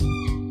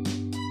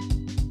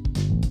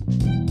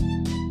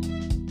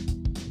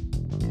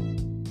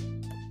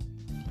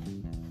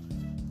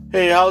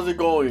Hey, how's it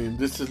going?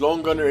 This is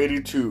Lone Gunner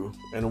 82,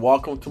 and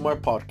welcome to my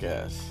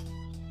podcast.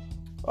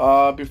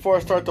 Before I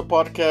start the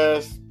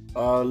podcast,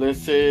 let's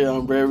say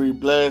I'm very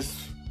blessed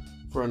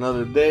for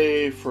another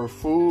day, for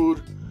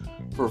food,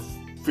 for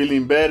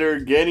feeling better,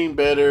 getting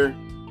better,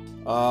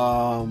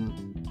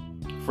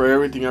 for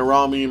everything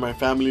around me, my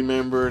family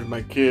members,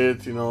 my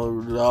kids, they're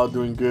all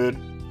doing good.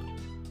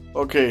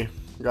 Okay,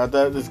 got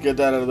that. Let's get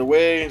that out of the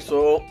way.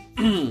 So,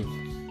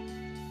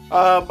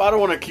 I don't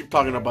want to keep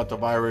talking about the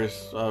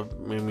virus.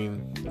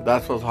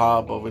 That's what's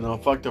hot, but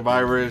fuck the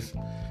virus.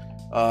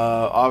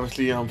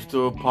 Obviously, I'm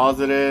still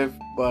positive,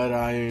 but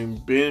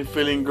I've been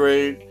feeling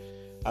great.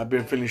 I've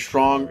been feeling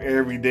strong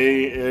every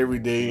day.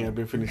 I've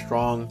been feeling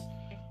strong.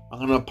 I'm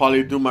gonna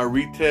probably do my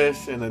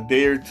retest in a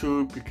day or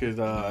two because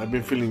I've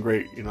been feeling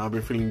great. I've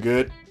been feeling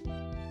good.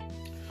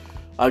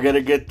 I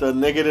gotta get the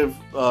negative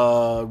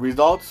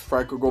results so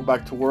I could go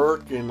back to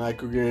work and I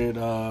could get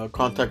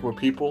contact with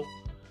people.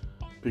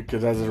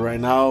 Because as of right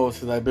now,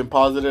 since I've been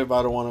positive,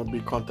 I don't want to be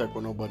in contact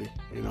with nobody.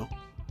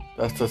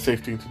 That's the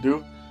safe thing to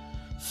do.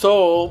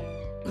 So,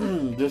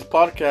 this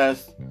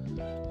podcast,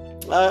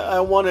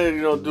 I want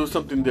to, do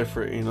something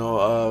different.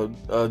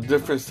 A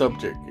different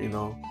subject.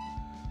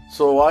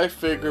 So I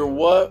figure,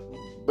 what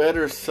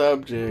better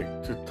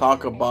subject to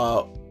talk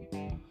about?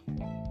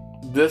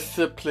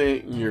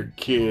 Discipline your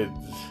kids.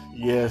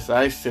 Yes,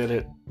 I said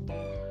it.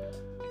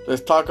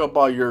 Let's talk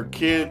about your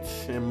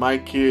kids and my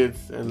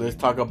kids, and let's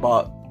talk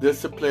about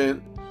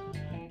discipline.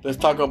 Let's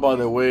talk about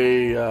the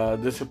way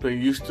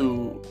discipline used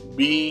to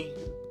be,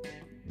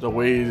 the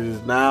way it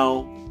is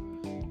now,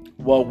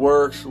 what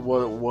works,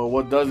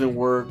 what doesn't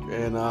work,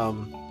 and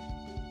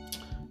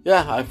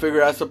I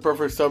figured that's a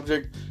perfect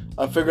subject.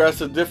 I figured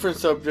that's a different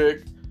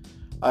subject.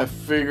 I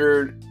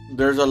figured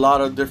there's a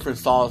lot of different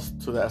sauce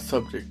to that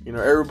subject.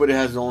 Everybody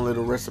has their own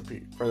little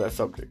recipe for that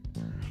subject.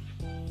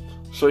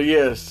 So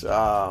yes,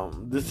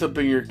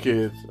 discipline your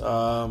kids.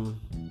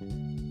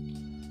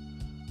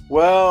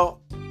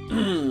 Well,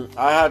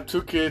 I have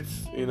two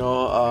kids.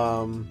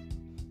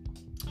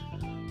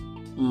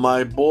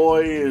 My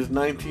boy is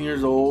 19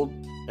 years old,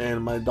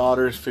 and my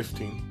daughter is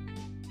 15.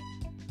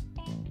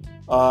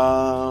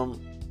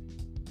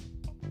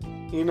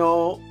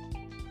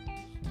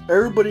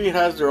 Everybody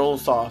has their own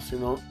sauce.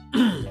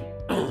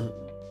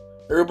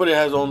 Everybody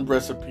has their own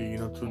recipe.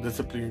 To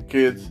discipline your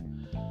kids.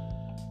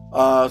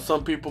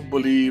 Some people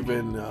believe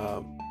in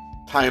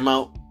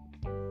timeout.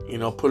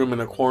 Put them in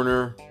a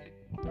corner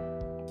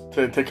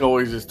to take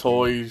away his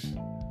toys.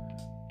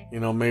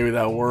 Maybe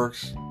that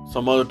works.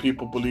 Some other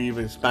people believe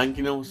in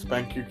spanking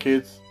spank your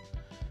kids.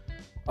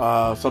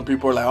 Some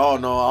people are like, oh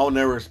no, I'll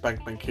never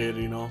spank my kid.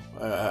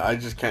 I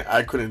just can't.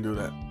 I couldn't do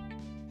that.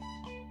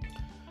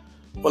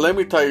 But let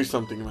me tell you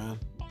something, man.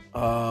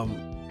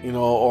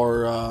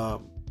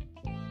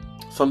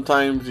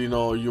 Sometimes you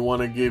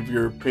want to give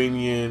your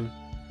opinion.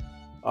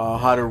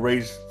 How to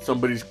raise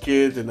somebody's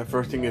kids, and the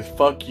first thing is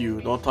fuck you,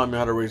 don't tell me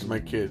how to raise my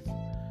kids.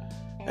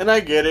 And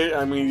I get it.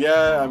 I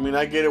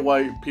get it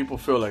why people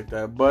feel like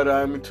that, but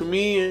to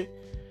me,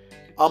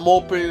 I'm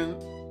open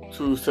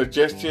to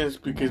suggestions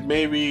because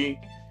maybe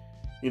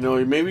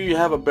you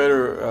have a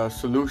better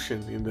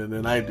solution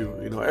than I do.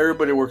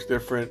 Everybody works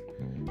different,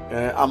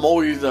 and I'm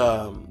always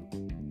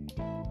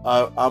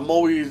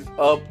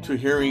up to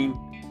hearing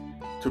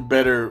to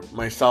better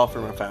myself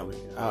and my family.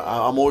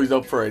 I'm always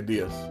up for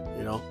ideas.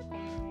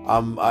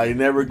 I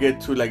never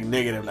get too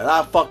negative,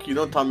 fuck you,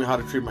 don't tell me how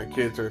to treat my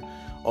kids, or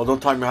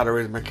don't tell me how to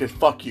raise my kids,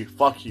 fuck you,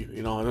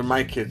 they're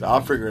my kids, I'll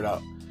figure it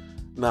out.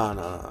 No,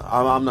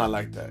 I'm not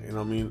like that,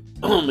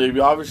 maybe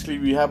obviously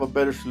if you have a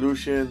better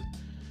solution,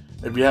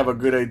 if you have a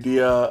good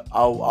idea,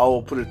 I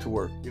will put it to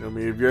work,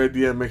 if your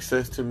idea makes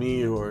sense to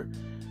me, or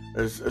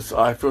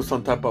I feel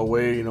some type of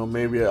way,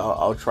 maybe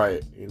I'll try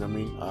it,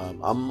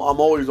 I'm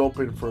always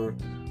open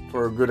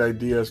for good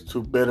ideas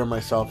to better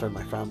myself and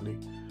my family.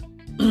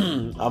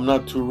 I'm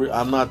not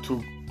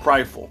too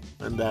prideful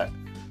in that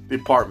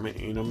department,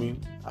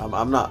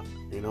 I'm not,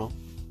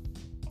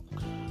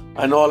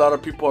 I know a lot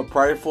of people are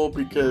prideful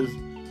because,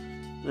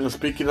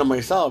 speaking of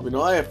myself,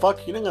 hey,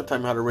 fuck, you didn't got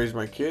time how to raise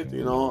my kid,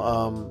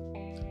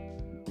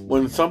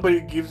 when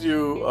somebody gives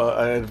you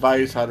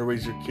advice how to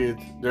raise your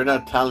kids, they're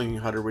not telling you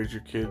how to raise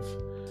your kids,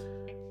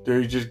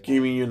 they're just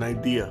giving you an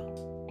idea,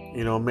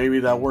 maybe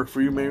that worked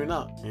for you, maybe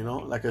not,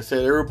 like I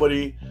said,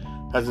 everybody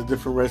has a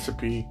different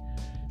recipe.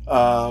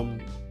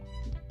 I'm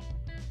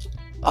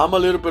a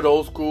little bit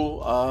old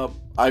school.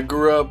 I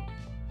grew up,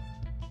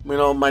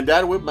 my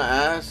dad whipped my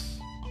ass,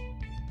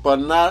 but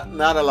not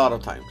a lot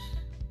of times.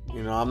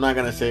 I'm not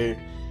gonna say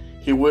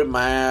he whipped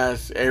my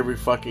ass every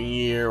fucking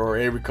year or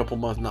every couple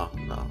months. No.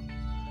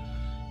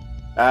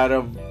 Out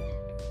of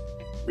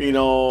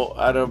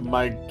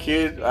my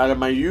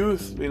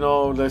youth,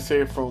 let's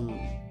say from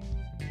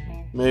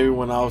maybe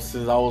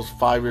since I was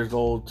 5 years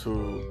old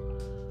to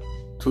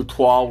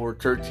 12 or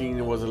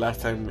 13 was the last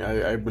time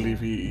I believe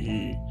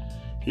he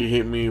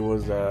hit me,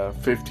 was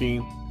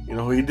 15.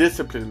 He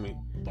disciplined me.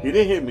 He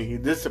didn't hit me, he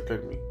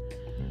disciplined me.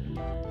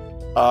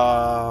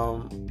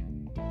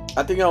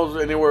 I think I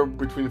was anywhere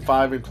between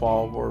 5 and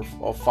 12, or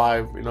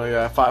 5,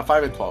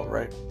 5 and 12,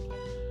 right?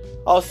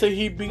 I'll say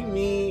he beat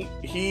me,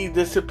 he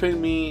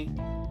disciplined me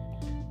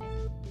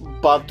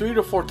about 3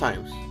 to 4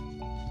 times.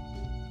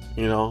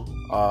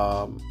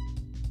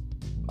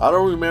 I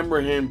don't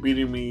remember him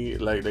beating me,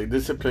 like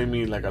disciplining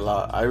me like a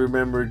lot. I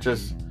remember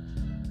just,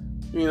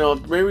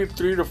 maybe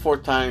 3 to 4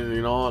 times,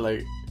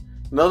 like,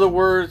 in other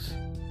words,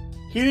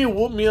 he didn't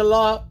whoop me a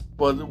lot,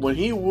 but when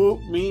he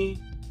whooped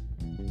me,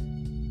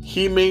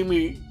 he made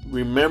me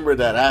remember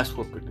that ass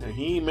whooping. And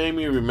he made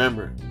me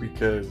remember,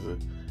 because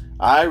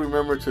I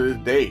remember to this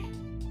day.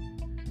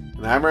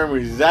 And I remember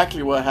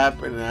exactly what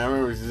happened, and I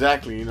remember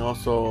exactly,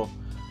 so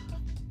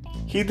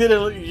he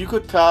didn't, you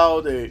could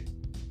tell that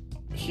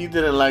he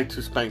didn't like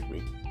to spank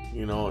me.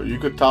 You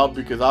could tell,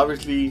 because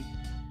obviously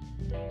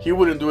he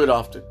wouldn't do it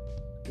often.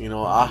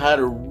 I had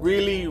to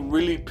really,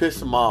 really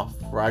piss him off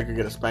where I could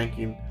get a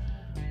spanking.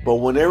 But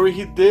whenever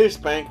he did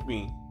spank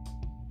me,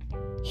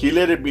 he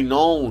let it be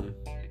known.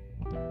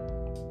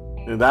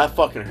 And that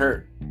fucking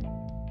hurt.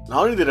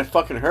 Not only did it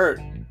fucking hurt,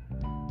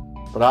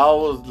 but I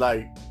was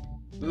like,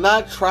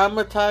 not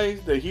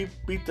traumatized that he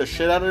beat the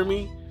shit out of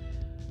me,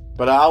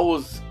 but I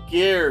was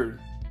scared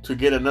to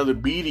get another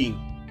beating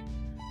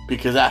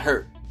because that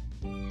hurt.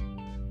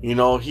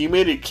 He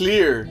made it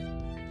clear,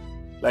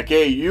 like,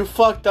 hey, you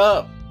fucked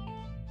up.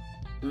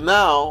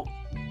 Now,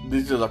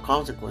 these are the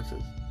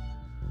consequences.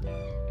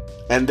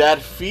 And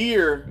that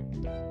fear,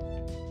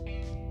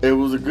 it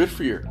was a good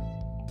fear,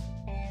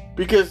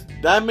 because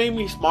that made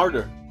me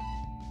smarter.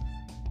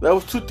 That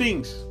was 2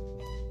 things.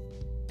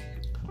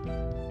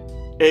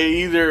 It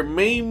either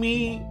made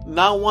me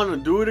not want to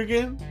do it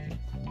again,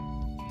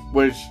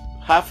 which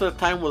half of the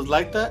time was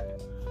like that,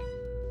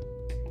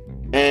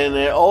 and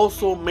it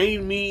also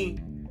made me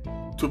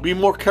to be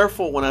more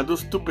careful when I do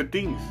stupid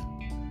things.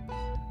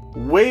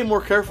 Way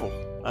more careful.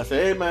 I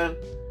say, hey man,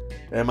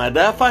 if my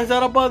dad finds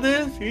out about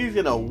this, he's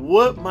gonna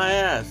whoop my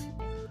ass.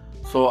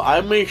 So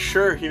I made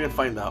sure he didn't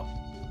find out.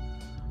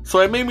 So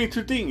it made me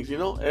 2 things,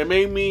 It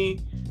made me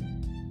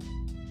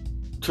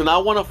to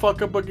not want to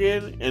fuck up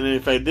again, and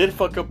if I did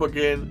fuck up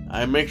again,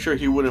 I make sure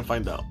he wouldn't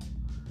find out.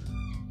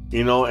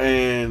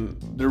 And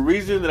the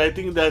reason that I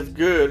think that's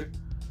good,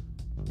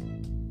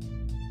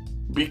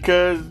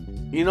 because,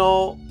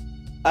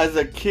 as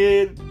a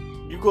kid,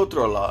 you go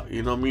through a lot.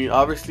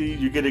 Obviously,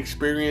 you get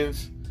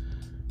experience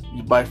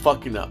by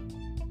fucking up.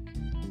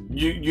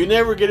 You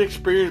never get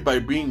experience by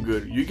being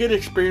good. You get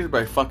experience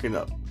by fucking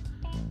up.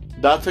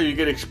 That's how you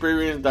get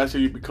experience. That's how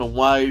you become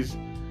wise.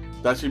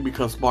 That's how you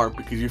become smart,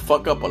 because you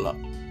fuck up a lot.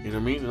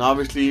 And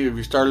obviously, if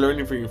you start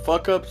learning from your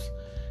fuck ups,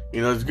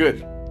 it's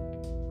good.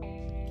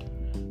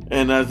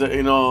 And as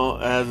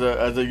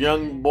a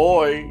young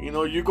boy,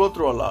 you go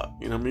through a lot.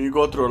 You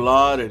go through a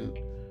lot, and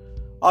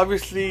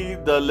obviously,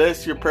 the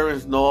less your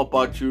parents know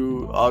about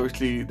you,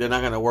 obviously, they're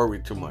not gonna worry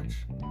too much.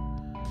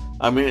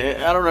 I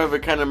don't know if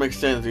it kind of makes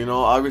sense.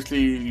 Obviously,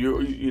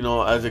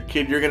 you as a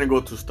kid, you're gonna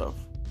go through stuff.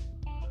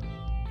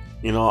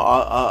 As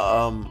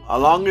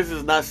long as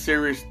it's not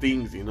serious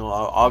things,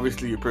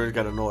 obviously your parents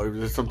gotta know if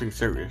there's something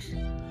serious.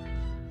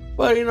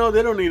 But, they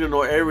don't need to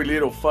know every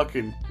little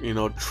fucking,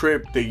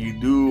 trip that you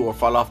do or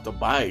fall off the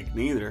bike,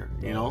 neither,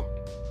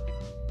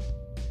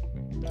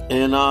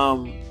 And,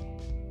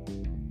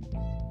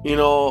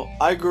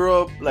 I grew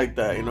up like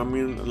that,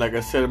 like I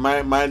said,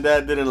 my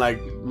dad didn't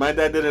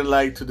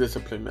like to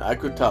discipline me. I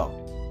could tell,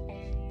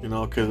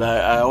 because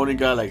I only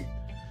got like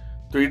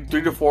three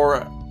to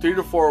four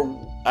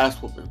ass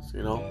whoopings,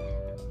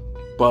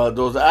 but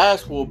those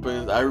ass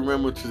whoopings, I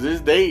remember to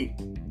this day,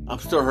 I'm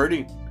still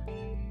hurting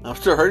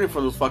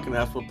from those fucking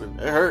ass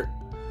whoopings. It hurt.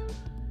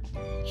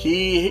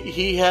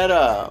 He had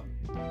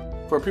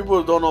for people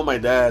who don't know my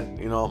dad,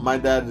 my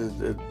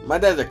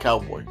dad's a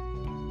cowboy.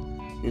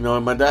 And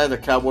my dad has a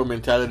cowboy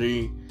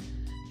mentality.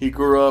 He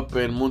grew up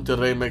in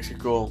Monterrey,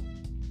 Mexico,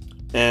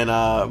 and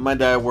my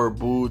dad wore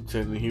boots,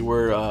 and he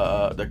wore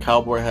the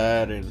cowboy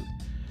hat, and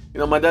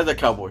my dad's a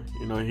cowboy.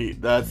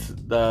 That's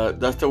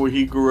the way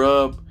he grew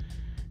up.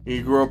 He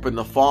grew up in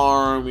the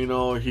farm.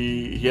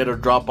 He had to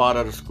drop out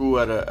of school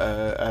at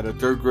a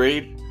 3rd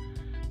grade.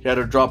 He had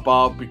to drop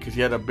out because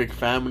he had a big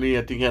family.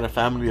 I think he had a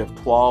family of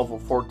 12 or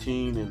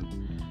 14, and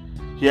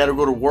he had to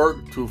go to work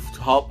to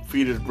help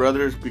feed his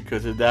brothers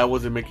because his dad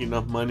wasn't making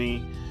enough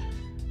money.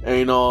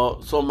 And,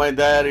 so my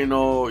dad,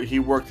 he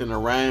worked in a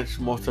ranch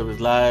most of his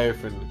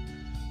life, and,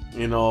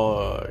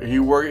 he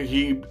worked,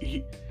 he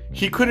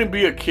couldn't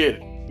be a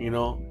kid,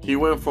 he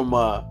went from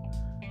a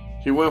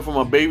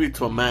baby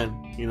to a man.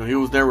 He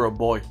was never a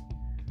boy.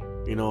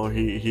 He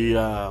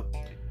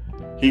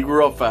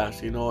grew up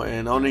fast,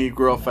 and only he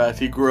grew up fast,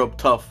 he grew up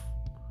tough.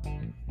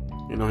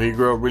 He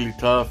grew up really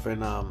tough,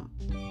 and,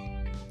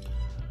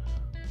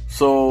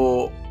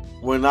 so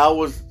when I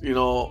was,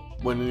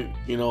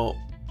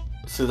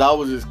 since I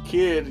was his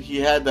kid, he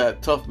had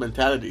that tough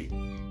mentality,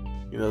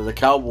 the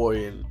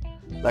cowboy. And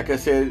like I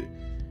said,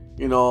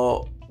 he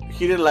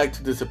didn't like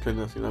to discipline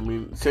us.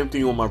 Same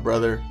thing with my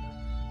brother.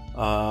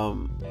 I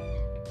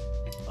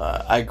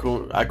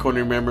couldn't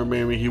remember.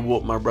 Maybe he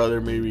whooped my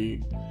brother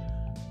maybe,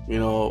 you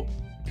know,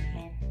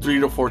 3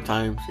 to 4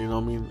 times. You know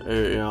what I mean?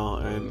 You know,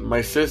 and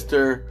my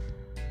sister,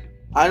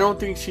 I don't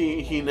think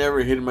he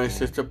never hit my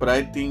sister, but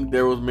I think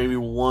there was maybe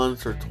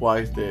once or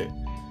twice that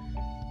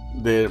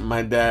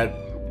my dad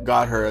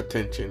got her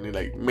attention. He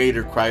like made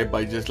her cry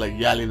by just like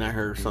yelling at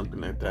her or something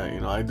like that.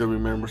 You know, I do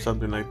remember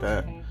something like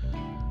that.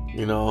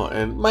 You know,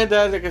 and my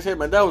dad, like I said,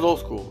 my dad was old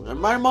school, and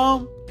my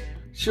mom,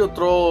 she'll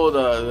throw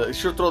the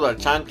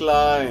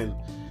chancla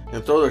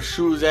and throw the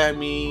shoes at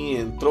me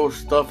and throw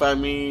stuff at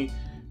me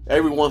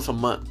every once a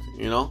month.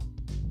 You know,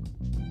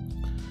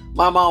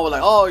 my mom was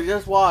like, "Oh,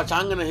 just watch,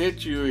 I'm gonna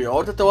hit you.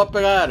 Ahorita te voy a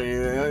pegar."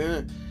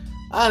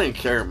 I didn't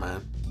care,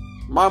 man.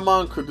 My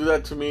mom could do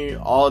that to me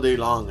all day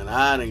long, and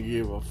I didn't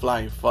give a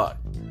flying fuck.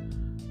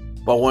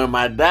 But when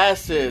my dad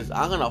says,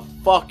 "I'm gonna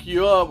fuck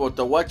you up with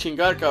the watching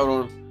chingar,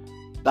 cabrón,"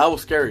 that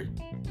was scary.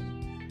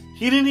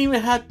 He didn't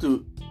even have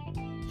to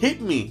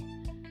hit me.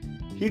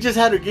 He just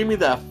had to give me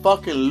that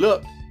fucking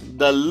look.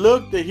 The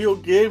look that he'll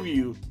give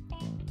you,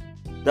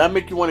 that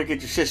make you want to get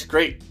your shit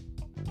straight.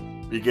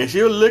 Because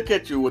he'll look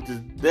at you with his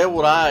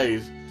devil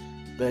eyes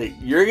that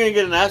you're going to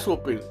get an ass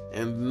whooping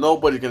and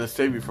nobody's going to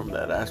save you from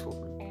that ass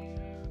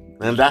whooping.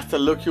 And that's the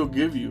look he'll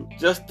give you.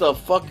 Just the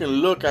fucking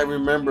look, I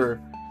remember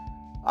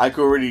I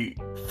could already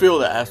feel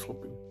the ass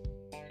whooping.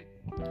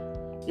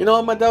 You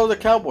know, my dad was a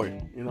cowboy.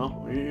 You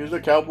know, he was a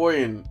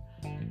cowboy, and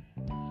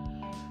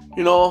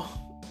you know,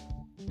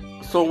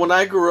 so when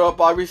I grew up,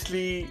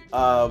 obviously,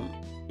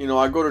 you know,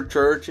 I go to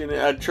church, and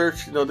at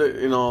church,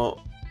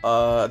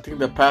 I think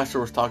the pastor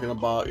was talking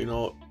about, you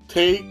know,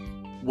 take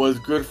what's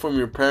good from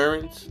your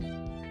parents,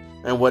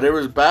 and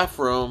whatever's bad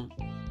from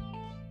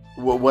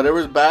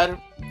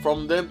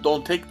them,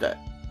 don't take that.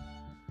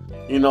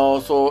 You know,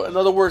 so in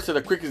other words,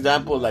 a quick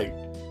example, like,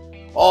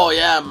 oh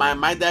yeah,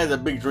 my dad's a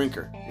big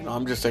drinker. You know,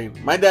 I'm just saying,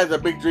 my dad's a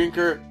big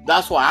drinker,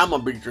 that's why I'm a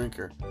big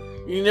drinker.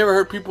 You never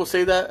heard people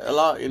say that a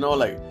lot, you know,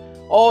 like,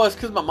 oh, it's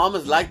because my mom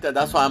is like that,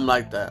 that's why I'm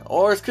like that.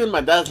 Or it's because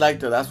my dad's like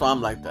that, that's why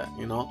I'm like that,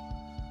 you know.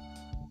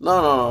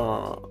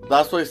 No.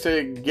 That's why I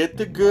say, get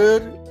the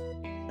good,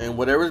 and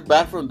whatever's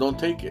bad for them, don't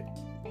take it.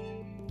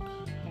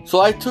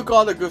 So I took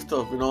all the good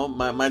stuff, you know.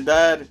 My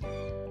dad,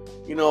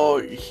 you know,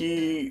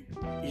 he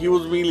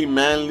was really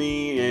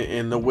manly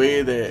in the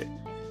way that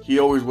he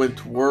always went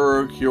to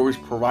work. He always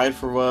provided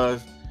for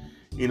us.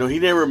 You know, he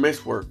never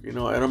missed work. You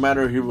know, it don't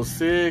matter if he was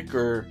sick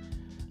or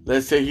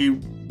let's say he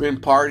been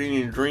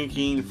partying and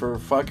drinking for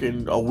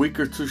fucking a week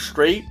or two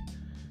straight,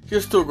 he'll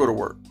still go to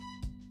work.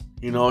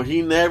 You know,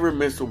 he never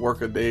missed a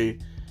work a day.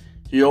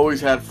 He always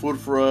had food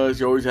for us.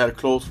 He always had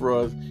clothes for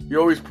us. He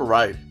always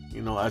provide.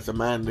 You know, as a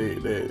man,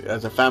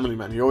 as a family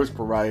man, he always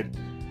provide.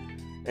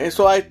 And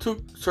so I took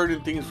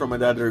certain things from my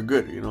dad that are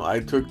good. You know, I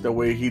took the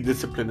way he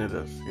disciplined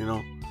us. You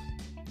know,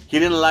 he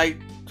didn't like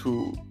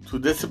to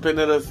discipline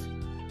us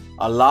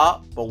a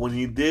lot, but when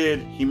he did,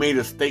 he made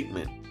a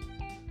statement.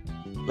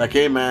 Like,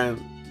 hey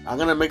man, I'm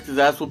going to make this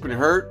ass whooping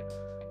hurt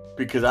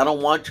because I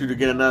don't want you to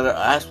get another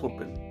ass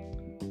whooping.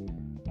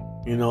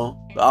 You know,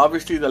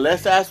 obviously the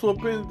less ass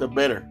whooping, the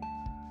better.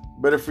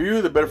 Better for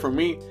you, the better for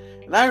me.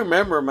 And I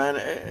remember, man,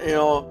 you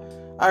know,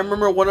 I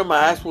remember one of my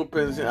ass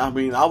whoopings. I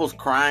mean, I was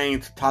crying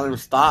to tell him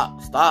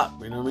stop.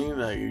 You know what I mean?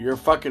 Like, you're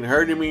fucking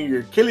hurting me.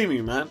 You're killing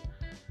me, man.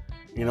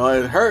 You know,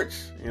 it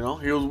hurts. You know,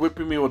 he was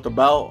whipping me with the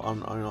belt on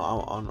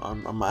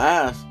my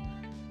ass,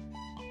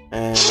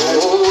 and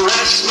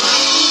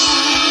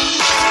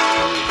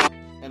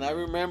I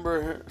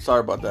remember. Sorry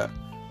about that.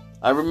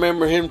 I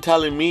remember him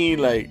telling me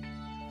like,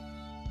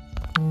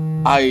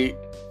 I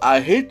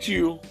hit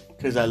you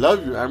because I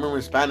love you. I remember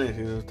in Spanish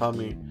he was telling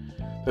me,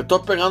 te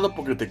estoy pegando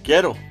porque te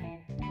quiero.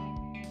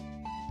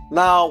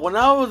 Now, when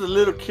I was a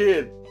little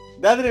kid,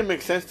 that didn't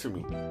make sense to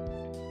me.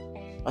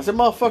 I said,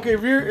 motherfucker,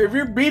 if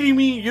you're beating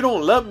me, you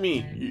don't love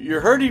me. You're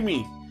hurting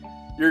me.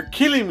 You're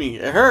killing me.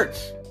 It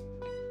hurts.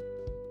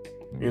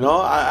 You know,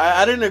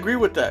 I didn't agree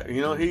with that.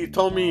 You know, he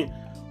told me,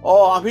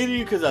 oh, I'm hitting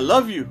you because I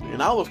love you.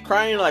 And I was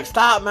crying like,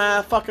 stop,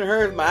 man. It fucking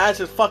hurts. My ass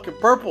is fucking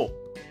purple.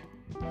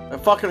 It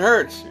fucking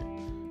hurts.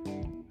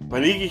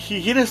 But he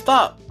didn't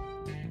stop.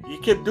 He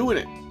kept doing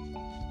it.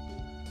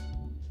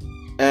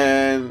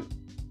 And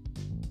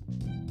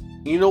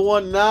you know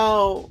what?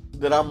 Now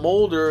that I'm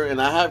older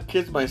and I have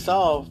kids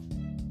myself,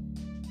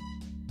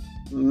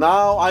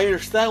 now I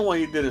understand why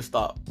he didn't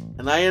stop,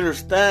 and I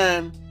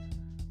understand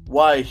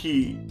why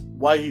he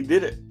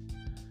did it.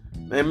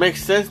 It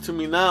makes sense to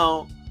me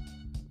now,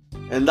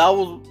 and that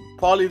was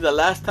probably the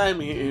last time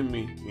he hit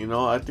me. You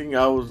know, I think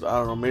I don't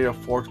know, maybe a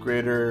 4th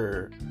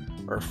grader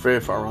or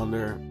 5th, around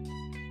there.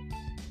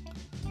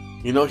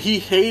 You know, he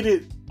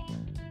hated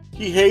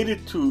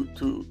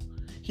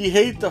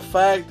the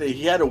fact that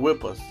he had to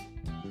whip us,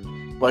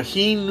 but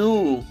he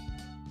knew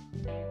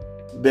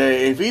that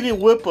if he didn't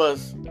whip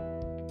us,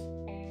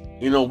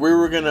 you know, we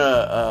were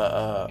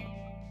gonna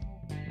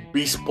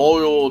be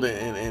spoiled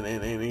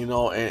and you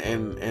know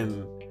and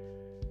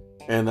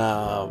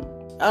I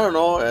don't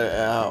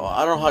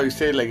know how you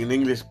say it, like in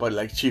English, but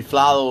like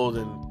chiflados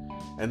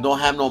and don't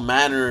have no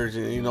manners,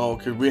 and you know,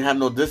 because we have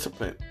no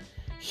discipline.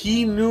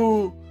 He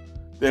knew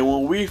that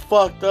when we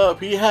fucked up,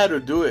 he had to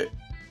do it.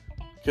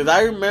 Because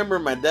I remember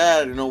my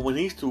dad, when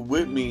he used to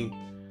whip me,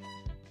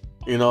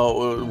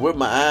 whip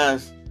my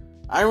ass,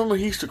 I remember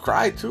he used to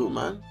cry too,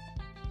 man.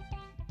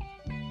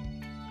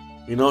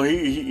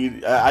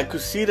 I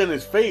could see it in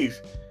his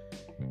face.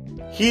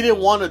 He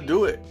didn't want to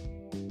do it.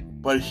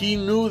 But he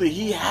knew that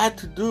he had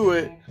to do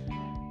it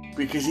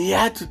because he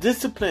had to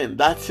discipline.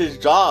 That's his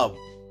job.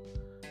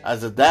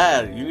 As a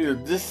dad, you need to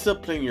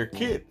discipline your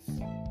kids.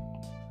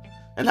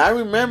 And I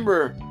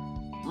remember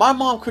my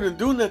mom couldn't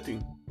do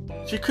nothing.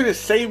 She couldn't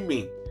save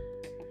me.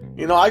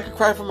 I could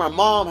cry for my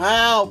mom,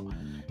 help.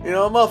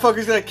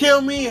 Motherfucker's gonna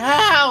kill me,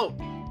 help.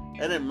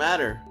 It didn't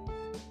matter.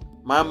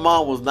 My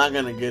mom was not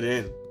gonna get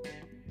in.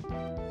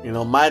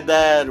 My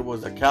dad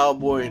was a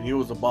cowboy and he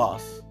was a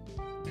boss.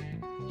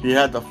 He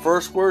had the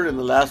first word and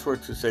the last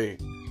word to say.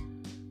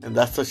 And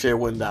that's the shit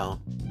went down.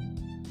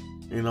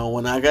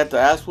 When I got the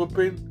ass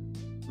whooping,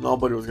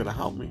 nobody was gonna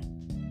help me.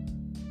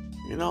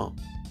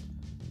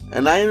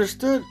 And I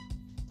understood.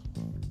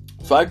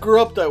 So I grew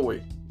up that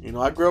way.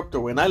 I grew up that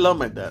way. And I love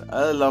my dad.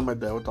 I love my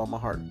dad with all my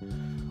heart.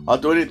 I'll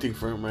do anything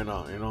for him right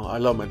now. I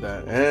love my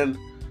dad. And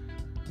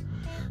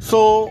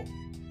so,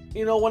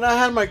 when I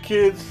had my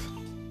kids,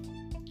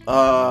 when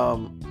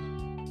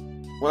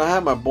I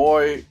had my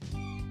boy,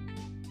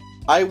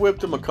 I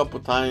whipped him a couple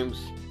times.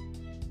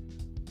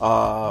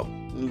 I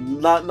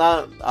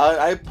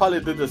probably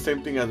did the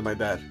same thing as my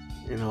dad.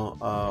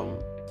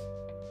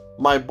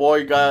 My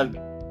boy got,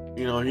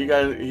 he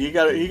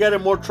got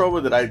in more trouble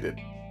than I did.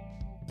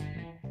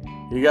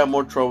 He got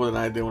more trouble than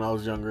I did when I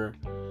was younger.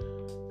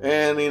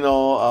 And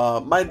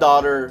my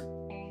daughter,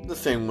 the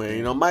same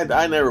way.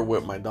 I never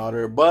whipped my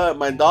daughter, but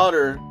my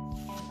daughter,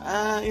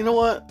 you know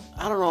what?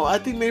 I don't know. I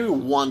think maybe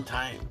one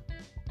time.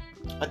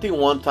 I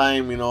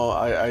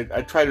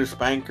tried to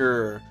spank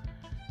her.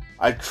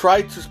 I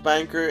tried to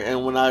spank her,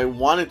 and when I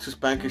wanted to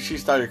spank her, she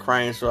started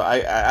crying. So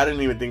I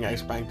didn't even think I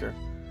spanked her.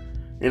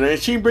 And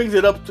she brings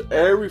it up to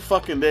every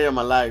fucking day of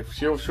my life.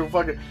 She'll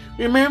fucking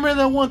remember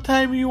that one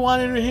time you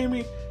wanted to hit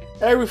me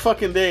every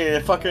fucking day, and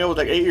it was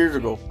like 8 years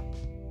ago.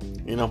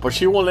 But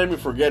she won't let me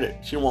forget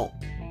it. She won't.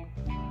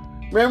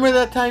 Remember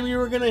that time you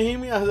were gonna hit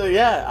me? I was like,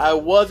 yeah, I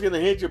was gonna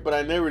hit you, but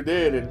I never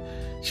did. And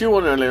she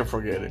won't let me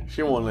forget it.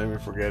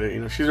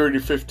 She's already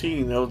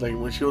 15. That was like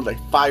when she was like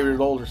 5 years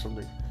old or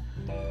something.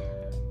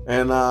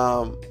 And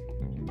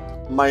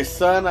my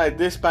son, I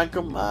did spank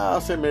him.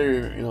 I'll say maybe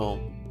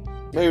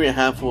a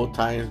handful of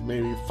times,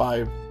 maybe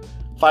 5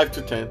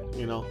 to 10.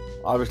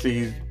 Obviously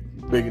he's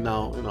big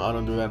now. I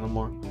don't do that no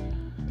more.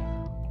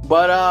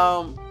 But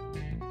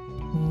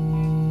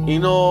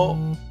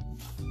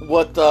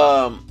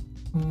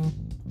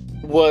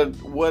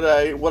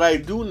what I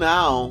do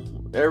now,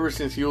 ever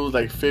since he was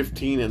like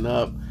 15 and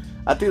up,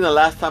 I think the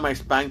last time I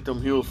spanked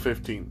him, he was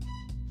 15.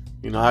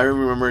 I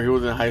remember he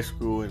was in high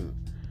school and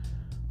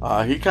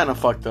he kind of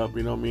fucked up.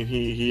 He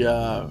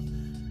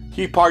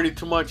partied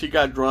too much. He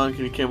got drunk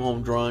and he came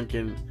home drunk,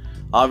 and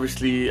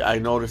obviously I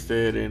noticed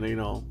it, and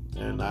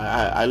and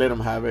I let him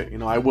have it.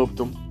 I whooped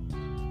him.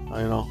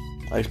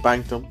 I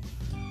spanked him,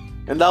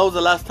 and that was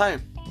the last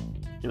time.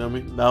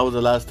 That was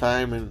the last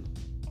time, and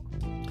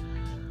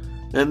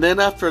then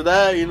after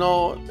that,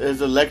 is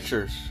the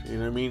lectures.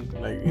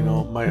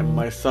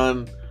 My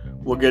son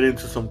will get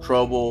into some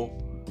trouble,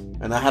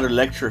 and I had to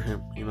lecture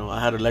him. I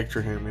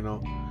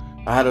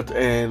had to,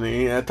 and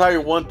I tell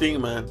you one thing,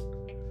 man.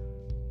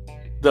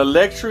 The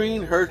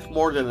lecturing hurts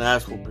more than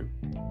ass whooping.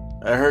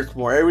 It hurts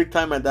more. Every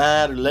time my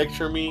dad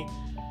lecture me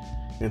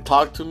and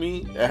talk to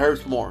me, it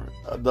hurts more.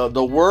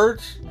 The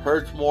words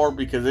hurts more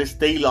because they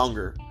stay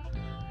longer.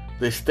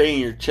 They stay in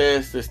your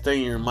chest. They stay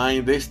in your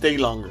mind. They stay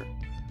longer.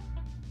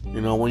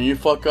 When you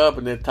fuck up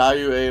and they tell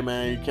you, hey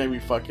man, you can't be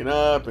fucking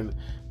up, and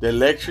they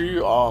lecture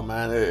you, oh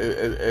man,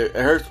 it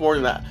hurts more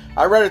than that.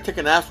 I'd rather take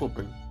an ass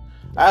whooping.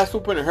 Ass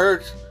whooping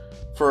hurts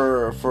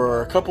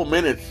for a couple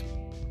minutes.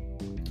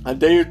 A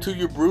day or two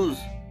you bruise,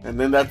 and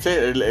then that's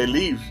it. It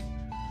leaves.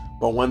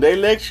 But when they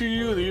lecture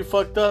you and you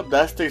fucked up,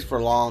 that stays for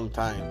a long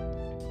time.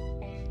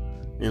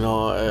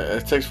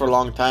 It takes for a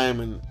long time.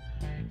 And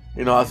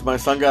as my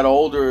son got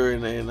older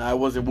and I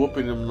wasn't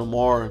whooping him no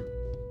more,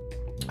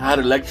 I had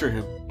to lecture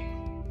him.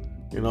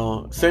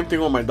 Same thing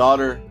with my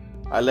daughter.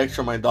 I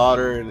lecture my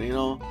daughter, and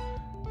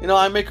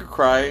I make her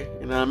cry.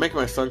 I make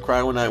my son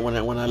cry when I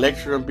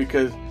lecture him,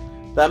 because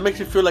that makes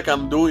me feel like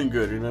I'm doing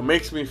good. It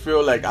makes me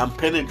feel like I'm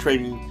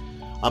penetrating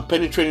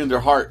their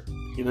heart.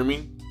 You know what I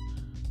mean?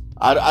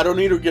 I don't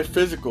need to get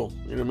physical.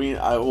 You know what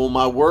I mean? With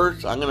my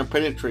words, I'm gonna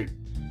penetrate,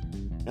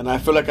 and I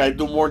feel like I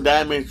do more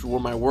damage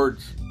with my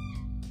words.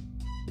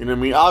 You know what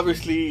I mean?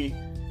 Obviously,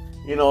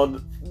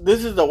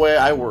 this is the way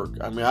I work.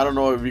 I don't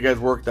know if you guys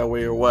work that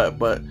way or what,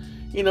 but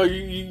you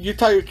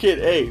tell your kid,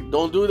 hey,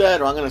 don't do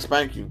that, or I'm gonna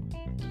spank you.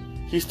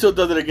 He still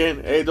does it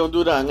again. Hey, don't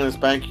do that, I'm gonna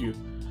spank you.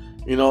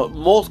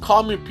 Most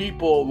common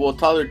people will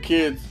tell their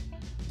kids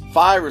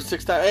 5 or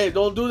 6 times, hey,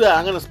 don't do that,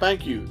 I'm gonna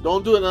spank you.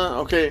 Don't do it.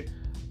 Okay,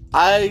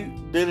 I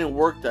didn't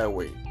work that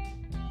way.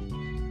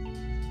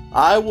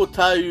 I will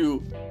tell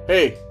you,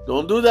 hey,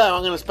 don't do that,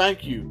 I'm gonna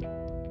spank you.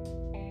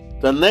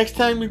 the next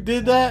time you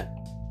did that,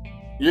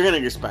 you're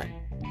gonna get spanked.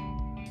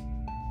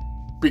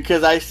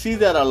 Because I see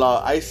that a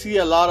lot. I see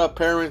a lot of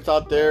parents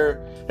out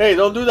there, hey,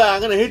 don't do that,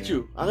 I'm gonna hit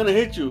you. I'm gonna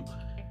hit you.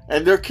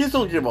 And their kids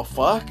don't give a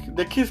fuck.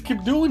 The kids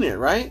keep doing it,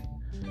 right?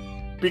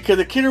 Because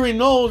the kid already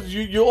knows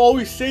you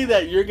always say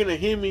that you're gonna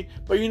hit me,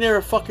 but you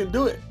never fucking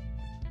do it.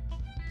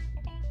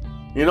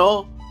 You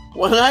know?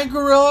 When I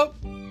grew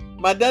up,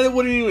 my dad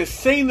wouldn't even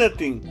say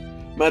nothing.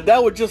 My dad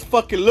would just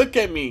fucking look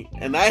at me.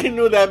 And I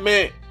knew that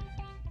meant,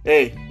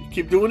 hey, you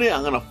keep doing it,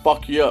 I'm gonna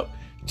fuck you up.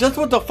 Just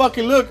with the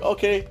fucking look,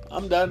 okay,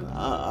 I'm done.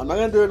 I'm not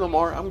gonna do it no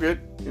more. I'm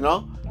good, you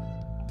know.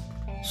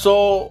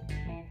 So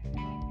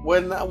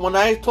when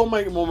I told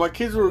when my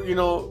kids were,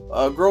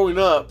 growing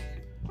up,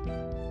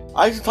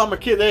 I used to tell my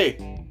kid, hey,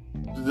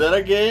 do that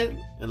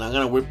again, and I'm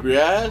gonna whip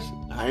your ass.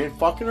 I ain't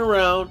fucking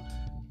around.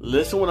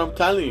 Listen what I'm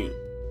telling you.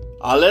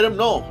 I'll let them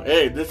know,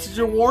 hey, this is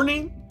your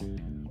warning,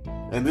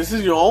 and this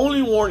is your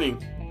only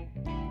warning.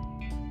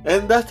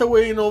 And that's the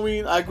way,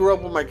 I grew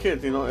up with my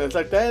kids. It's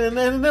like that,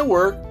 and it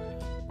worked.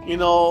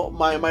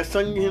 My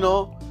son,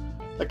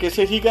 like I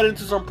said, he got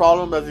into some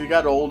problem as he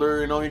got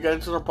older, he got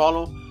into some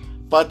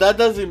problem. But that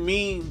doesn't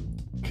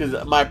mean,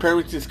 because my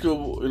parents in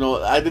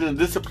school, I didn't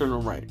discipline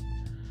them right.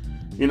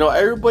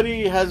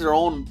 Everybody has their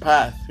own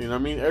path,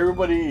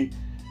 Everybody,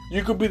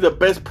 you could be the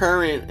best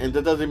parent, and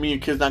that doesn't mean your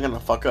kid's not going to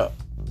fuck up.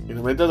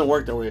 It doesn't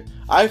work that way.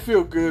 I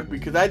feel good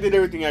because I did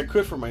everything I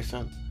could for my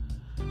son.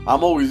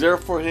 I'm always there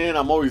for him.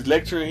 I'm always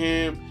lecturing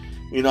him.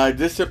 I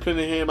disciplined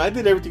him. I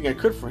did everything I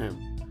could for him.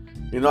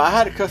 I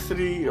had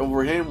custody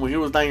over him when he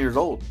was 9 years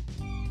old.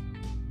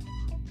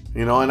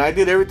 And I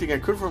did everything I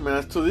could for him.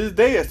 And to this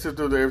day, I still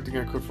do everything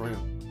I could for him.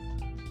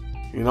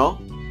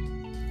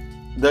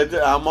 That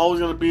I'm always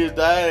going to be his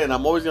dad, and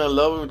I'm always going to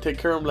love him and take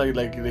care of him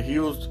like he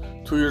was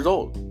 2 years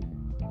old.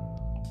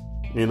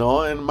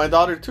 And my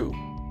daughter too.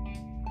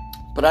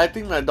 But I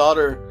think my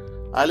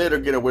daughter, I let her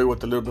get away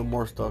with a little bit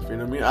more stuff. I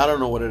don't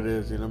know what it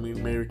is.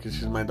 Maybe because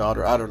she's my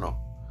daughter. I don't know.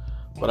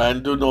 But I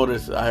do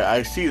notice,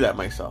 I see that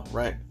myself,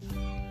 right?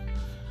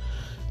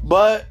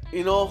 But,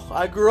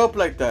 I grew up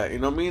like that,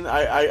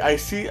 I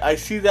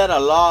see that a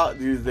lot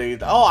these days.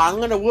 Oh, I'm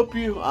going to whoop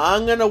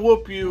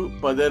you,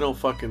 but they don't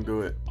fucking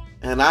do it.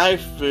 And I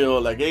feel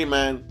like, hey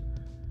man,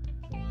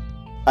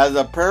 as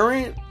a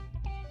parent,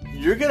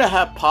 you're going to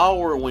have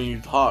power when you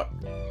talk.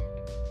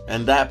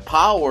 And that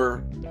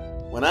power,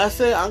 when I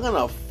say I'm going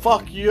to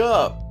fuck you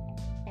up,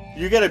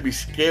 you got to be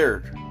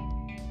scared.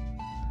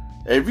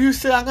 If you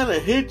say I'm going to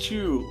hit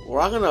you or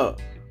I'm going to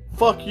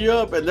fuck you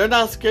up and they're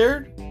not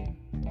scared,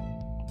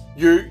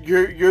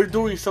 you're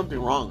doing something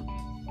wrong.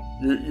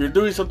 You're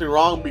doing something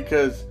wrong,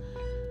 because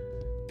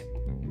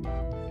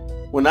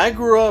when I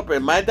grew up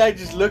and my dad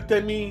just looked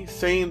at me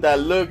saying that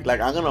look, like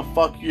I'm gonna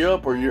fuck you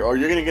up or you're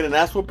gonna get an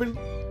ass whooping,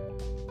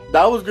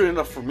 that was good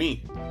enough for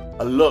me.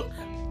 A look.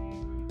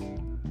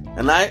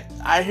 And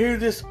I hear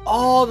this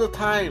all the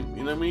time,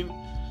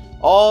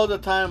 all the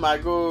time. I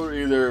go to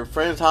either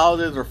friends'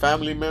 houses or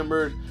family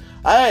members.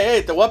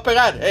 Hey, te voy a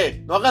pegar.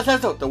 Hey, no hagas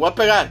eso, te voy a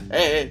pegar.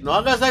 Hey, no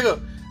hagas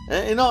eso.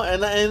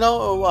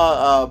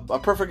 A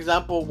perfect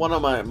example, one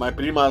of my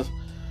primas,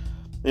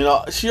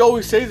 she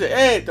always says it,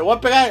 hey, te voy a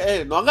pegar,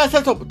 hey, no hagas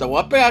eso, te voy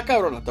a pegar,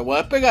 cabrona, te voy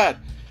a pegar.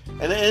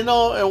 And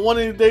one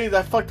of these days,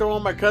 I fucked around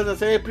with my cousin and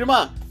said, hey,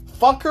 prima,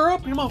 fuck her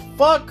up.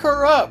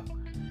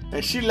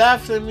 And she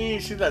laughs at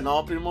me, she's like,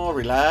 no, primo,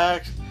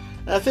 relax.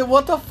 And I said,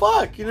 what the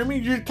fuck,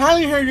 you're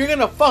telling her you're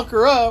gonna fuck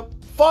her up,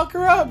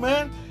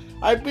 man.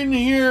 I've been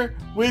here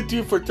with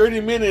you for 30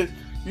 minutes.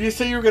 You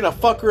say you're gonna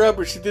fuck her up,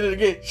 or she did it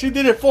again. She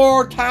did it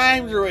 4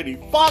 times already.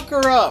 Fuck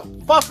her up,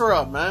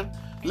 man.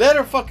 Let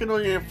her fucking know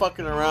you ain't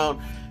fucking around.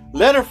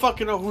 Let her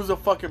fucking know who's a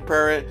fucking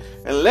parent,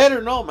 and let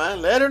her know,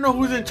 man. Let her know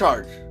who's in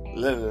charge.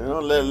 Let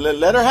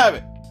her have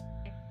it.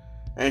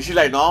 And she's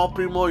like, no,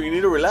 primo, you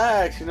need to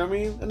relax. And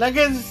I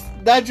guess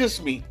that's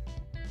just me.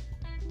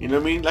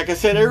 Like I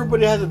said,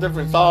 everybody has a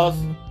different sauce.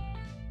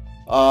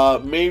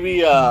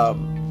 Maybe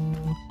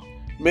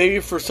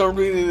for some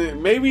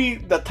reason, maybe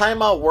the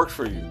timeout works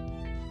for you.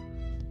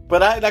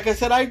 But like I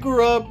said, I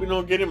grew up,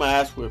 getting my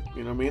ass whipped,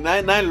 and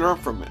I learned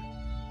from it.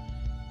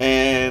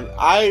 And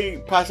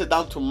I pass it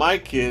down to my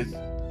kids.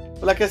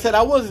 But like I said,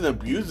 I wasn't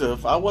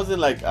abusive. I wasn't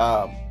like,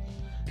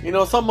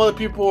 some other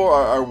people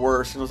are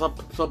worse.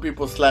 Some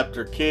people slap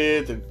their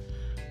kids and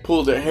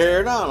pull their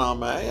hair. No,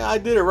 man. I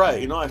did it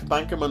right. I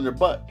spank them on their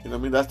butt.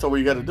 That's the way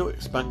you got to do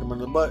it. Spank them on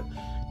the butt.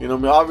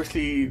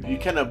 Obviously, you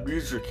can't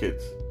abuse your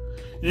kids.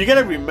 You got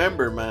to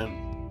remember, man.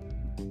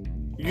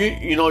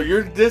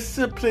 You're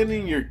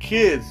disciplining your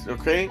kids,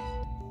 okay?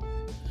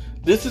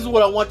 This is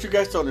what I want you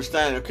guys to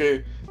understand,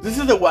 okay? This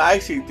is the way I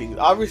see things.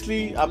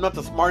 Obviously, I'm not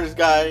the smartest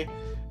guy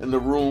in the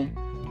room.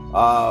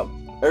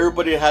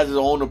 Everybody has his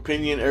own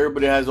opinion.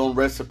 Everybody has his own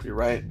recipe,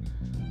 right?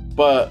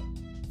 But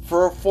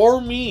for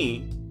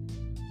me,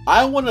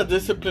 I want to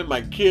discipline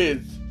my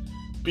kids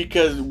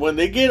because when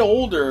they get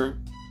older,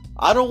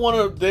 I don't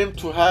want them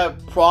to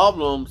have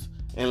problems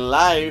in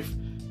life.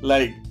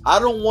 Like, I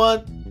don't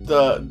want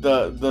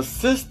the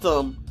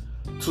system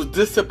to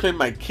discipline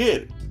my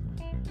kid.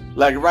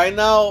 Like right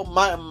now,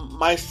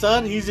 my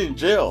son, he's in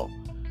jail.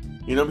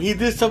 You know, he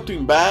did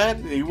something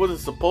bad that he wasn't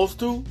supposed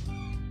to,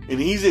 and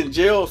he's in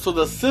jail. So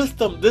the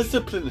system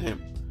disciplined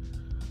him.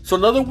 So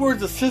in other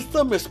words, the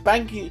system is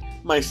spanking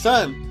my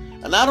son,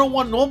 and I don't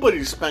want nobody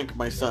to spank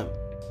my son.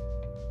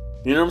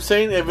 You know what I'm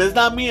saying? If it's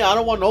not me, I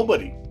don't want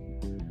nobody.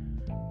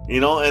 You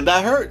know, and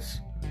that hurts.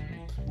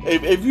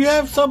 If you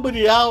have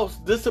somebody else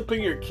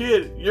discipline your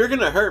kid, you're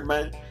gonna hurt,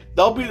 man.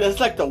 That's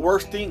like the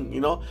worst thing,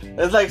 you know.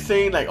 It's like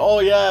saying like,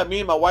 oh yeah, me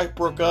and my wife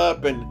broke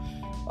up, and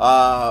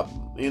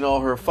you know,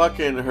 her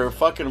fucking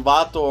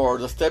vato or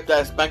the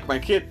stepdad spanked my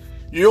kid.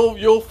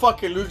 You'll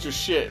fucking lose your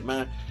shit,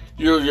 man.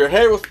 Your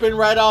hair will spin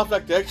right off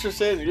like the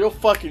exorcist, and you'll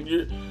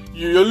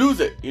lose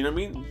it. You know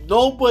what I mean?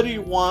 Nobody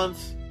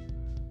wants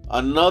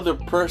another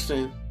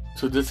person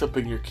to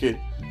discipline your kid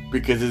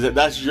because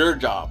that's your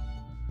job.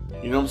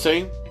 You know what I'm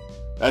saying?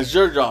 That's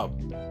your job,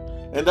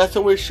 and that's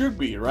the way it should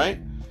be, right?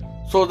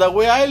 So the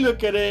way I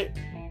look at it,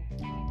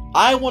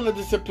 I want to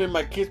discipline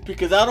my kids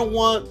because I don't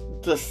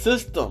want the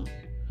system.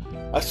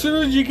 As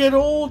soon as you get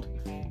old,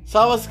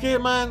 ¿sabes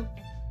qué, man?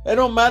 It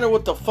don't matter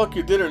what the fuck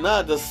you did or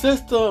not. The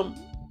system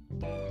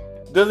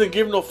doesn't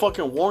give no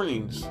fucking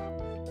warnings.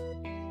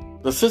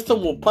 The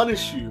system will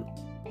punish you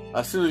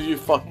as soon as you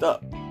fucked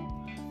up.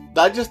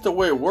 That's just the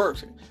way it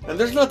works. And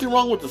there's nothing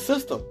wrong with the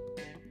system.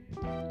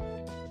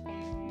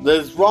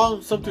 There's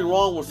something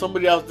wrong with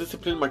somebody else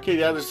disciplining my kid.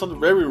 Yeah, there's something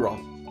very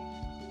wrong.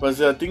 But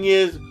the thing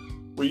is,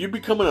 when you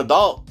become an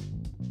adult,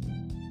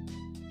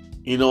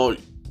 you know,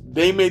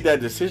 they made that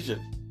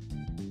decision.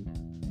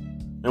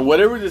 And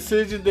whatever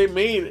decision they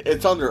made,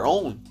 it's on their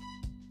own.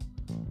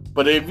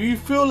 But if you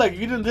feel like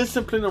you didn't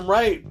discipline them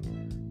right,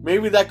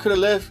 maybe that could have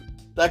led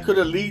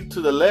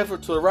to the left or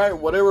to the right,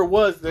 whatever it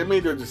was, they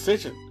made their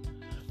decision.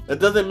 It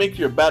doesn't make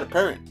you a bad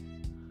parent.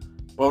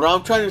 But what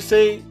I'm trying to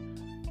say,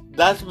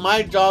 that's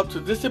my job to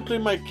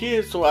discipline my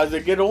kids so as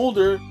they get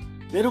older,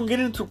 they don't get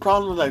into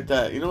problems like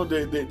that. You know,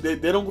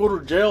 they don't go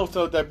to jail.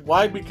 So that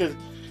why? Because,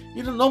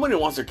 you know, nobody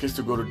wants their kids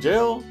to go to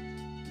jail.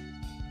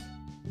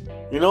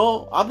 You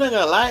know, I'm not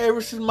gonna lie.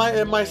 Ever since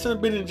my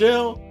son's been in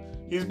jail,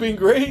 he's been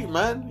great,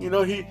 man. You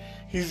know,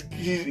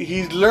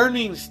 he's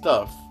learning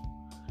stuff.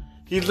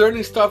 He's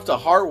learning stuff the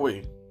hard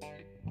way.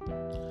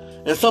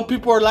 And some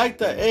people are like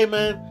that. Hey,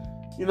 man,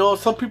 you know,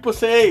 some people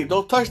say, hey,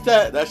 don't touch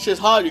that. That shit's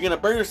hot. You're gonna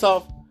burn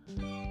yourself.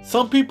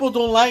 Some people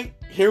don't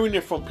like hearing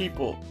it from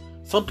people.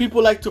 Some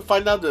people like to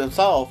find out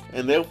themselves,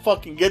 and they'll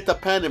fucking get the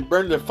pan and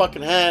burn their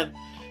fucking hand.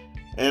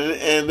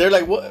 And they're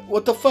like,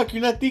 what the fuck?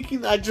 You're not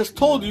thinking? I just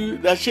told you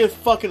that shit's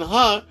fucking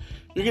hot.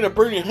 You're gonna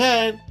burn your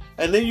hand,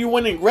 and then you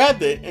went and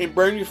grabbed it and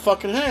burned your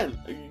fucking hand.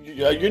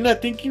 You're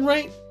not thinking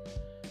right?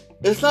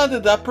 It's not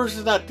that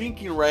person's not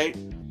thinking right.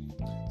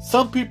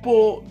 Some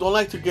people don't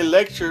like to get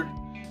lectured,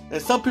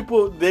 and some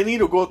people, they need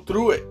to go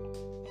through it.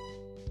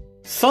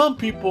 Some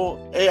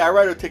people, hey, I'd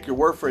rather take your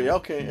word for it.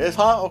 Okay, it's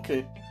hot?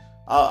 Okay.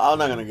 I'm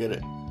not gonna get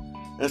it.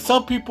 And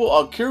some people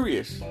are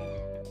curious,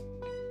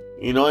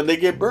 you know, and they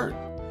get burned.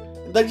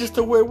 And that's just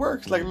the way it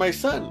works. Like my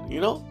son,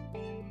 you know,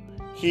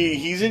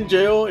 he's in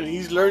jail and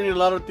he's learning a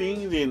lot of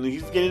things and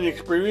he's getting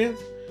experience.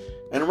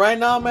 And right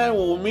now, man,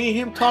 when me and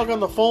him talk on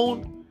the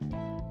phone,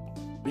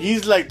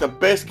 he's like the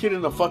best kid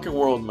in the fucking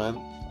world, man.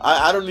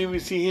 I don't even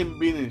see him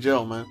being in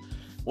jail, man.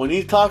 When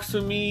he talks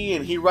to me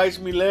and he writes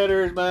me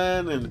letters,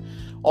 man, and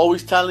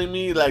always telling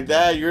me like,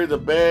 Dad, you're the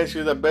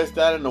best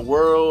dad in the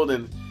world,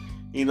 and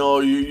you know,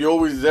 you're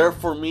always there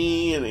for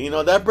me, and you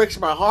know, that breaks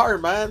my heart,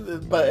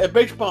 man. But it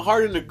breaks my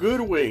heart in a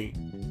good way.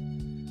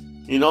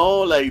 You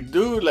know, like,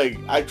 dude, like,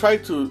 I try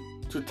to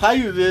tell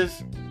you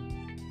this.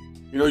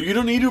 You know, you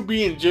don't need to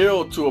be in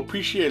jail to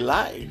appreciate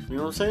life. You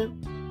know what I'm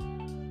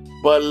saying?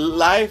 But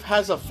life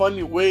has a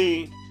funny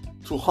way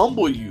to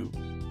humble you.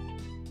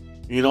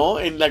 You know,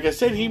 and like I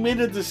said, he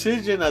made a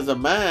decision as a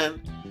man,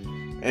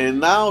 and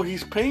now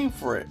he's paying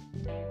for it.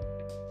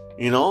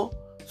 You know?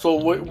 So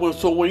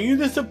when you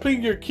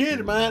discipline your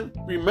kid, man,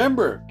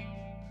 remember,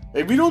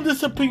 if you don't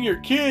discipline your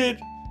kid,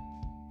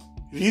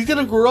 he's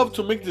gonna grow up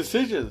to make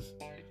decisions,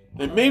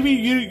 and maybe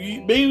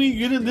you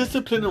didn't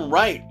discipline him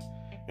right,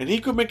 and he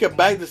could make a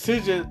bad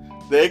decision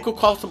that it could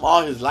cost him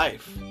all his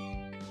life.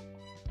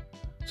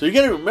 So you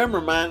gotta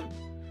remember, man.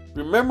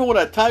 Remember what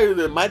I tell you,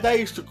 that my dad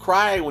used to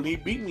cry when he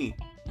beat me.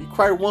 He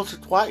cried once or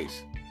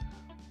twice.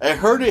 It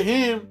hurted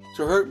him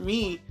to hurt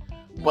me,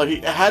 but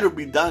it had to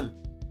be done.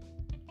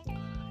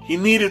 He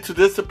needed to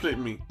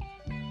discipline me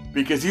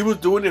because he was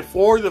doing it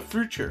for the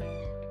future.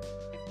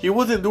 He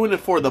wasn't doing it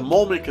for the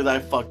moment because I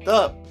fucked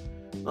up.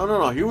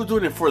 No. He was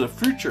doing it for the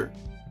future.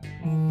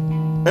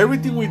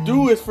 Everything we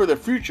do is for the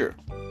future.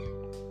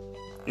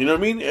 You know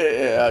what I mean?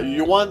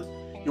 You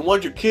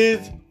want your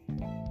kids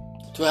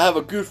to have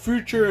a good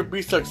future and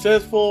be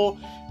successful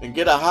and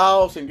get a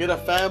house and get a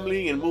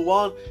family and move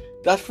on.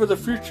 That's for the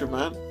future,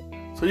 man.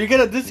 So you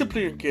gotta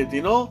discipline your kids,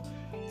 you know?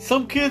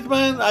 Some kids,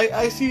 man,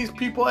 I see these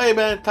people, hey,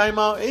 man, time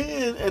out,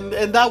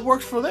 and that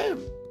works for them.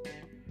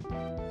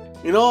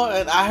 You know,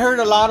 and I heard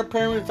a lot of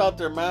parents out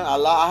there, man.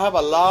 I have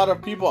a lot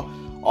of people,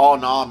 oh,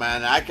 no,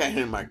 man, I can't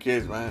hit my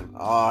kids, man.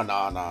 Oh,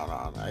 no.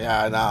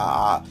 Yeah,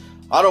 nah.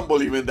 I don't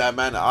believe in that,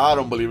 man. I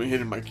don't believe in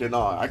hitting my kid.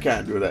 No, I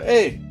can't do that.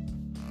 Hey,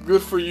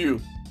 good for you.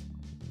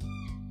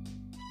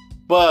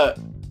 But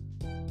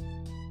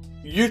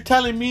you're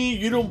telling me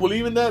you don't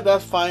believe in that?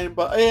 That's fine.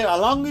 But hey, as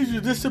long as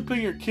you discipline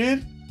your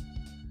kid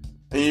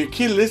and your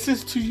kid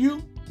listens to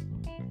you,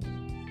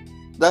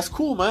 that's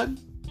cool, man.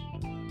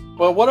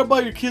 But what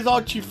about your kid's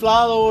all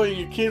chiflado and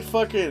your kid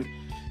fucking,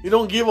 you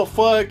don't give a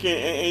fuck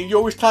and you're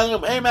always telling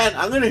them, hey man,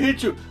 I'm gonna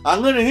hit you.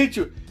 I'm gonna hit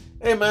you.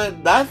 Hey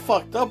man, that's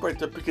fucked up right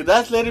there, because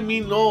that's letting me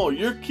know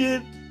your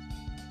kid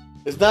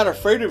is not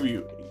afraid of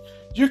you.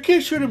 Your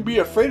kid shouldn't be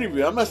afraid of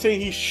you. I'm not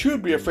saying he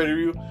should be afraid of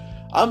you.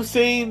 I'm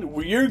saying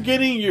when you're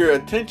getting your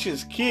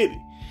attention's kid,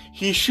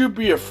 he should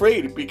be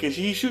afraid, because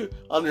he should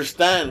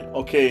understand,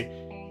 okay,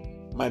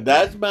 my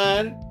dad's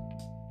mad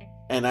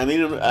and I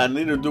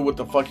need to do what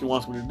the fuck he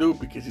wants me to do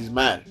because he's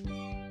mad.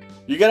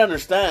 You gotta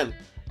understand,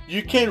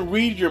 you can't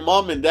read your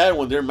mom and dad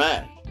when they're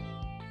mad.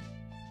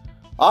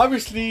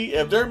 Obviously,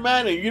 if they're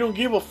mad and you don't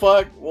give a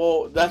fuck,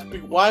 well, that's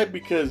why?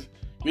 Because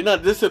you're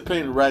not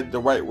disciplined the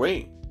right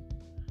way.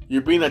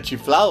 You're being a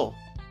chiflado.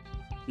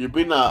 You're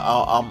being a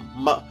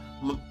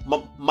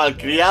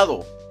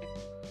malcriado.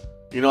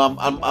 You know,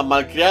 a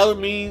malcriado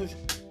means,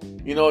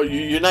 you know,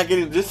 you're not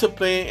getting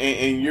disciplined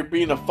and you're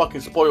being a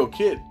fucking spoiled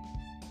kid.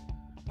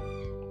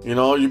 You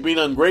know, you're being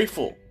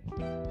ungrateful.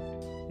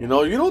 You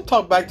know, you don't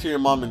talk back to your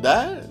mom and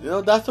dad. You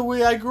know, that's the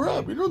way I grew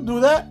up. You don't do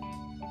that.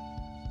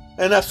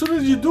 And as soon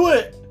as you do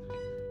it,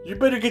 you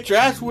better get your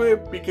ass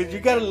whipped, because you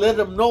gotta let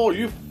them know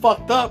you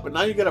fucked up and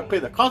now you gotta pay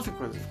the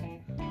consequences.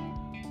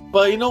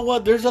 But you know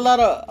what? There's a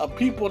lot of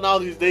people now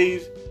these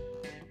days.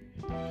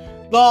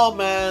 No,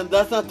 man,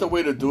 that's not the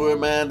way to do it,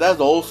 man. That's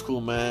old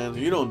school, man.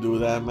 You don't do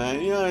that,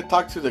 man. You know, I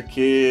talk to the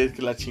kids,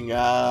 que la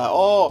chingada.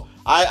 Oh,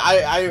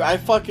 I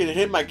fucking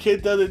hit my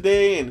kid the other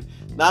day, and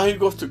now he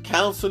goes to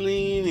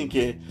counseling, and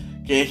que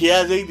he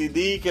has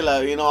ADD, que la,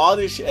 you know, all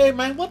this shit. Hey,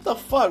 man, what the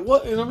fuck?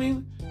 What, you know what I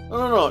mean?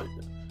 No.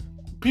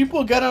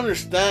 People gotta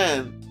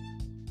understand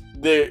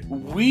that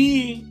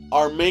we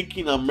are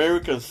making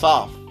America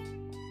soft.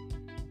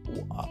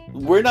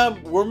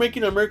 We're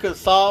making America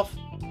soft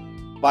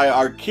by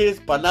our kids,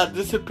 by not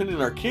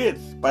disciplining our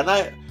kids, by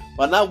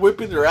not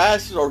whipping their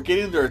asses or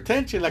getting their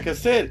attention. Like I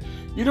said,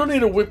 you don't need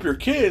to whip your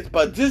kids,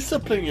 but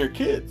discipline your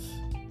kids.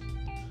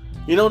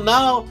 You know,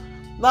 now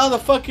the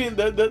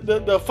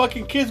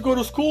fucking kids go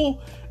to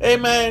school. Hey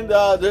man,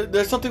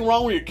 there's something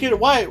wrong with your kid.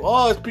 Why?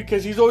 Oh, it's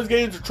because he's always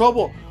getting into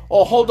trouble.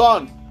 Oh, hold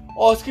on.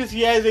 Oh, it's because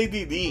he has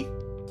ADD.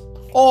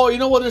 Oh, you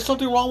know what? There's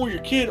something wrong with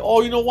your kid.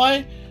 Oh, you know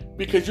why?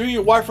 Because you and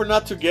your wife are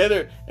not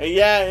together.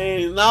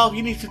 And now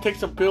he needs to take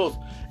some pills.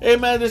 Hey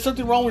man, there's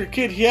something wrong with your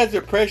kid. He has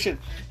depression.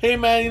 Hey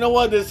man, you know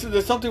what?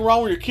 There's something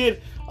wrong with your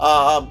kid.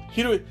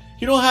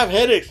 He don't have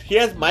headaches. He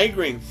has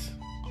migraines.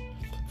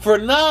 For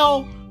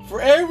now,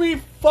 for every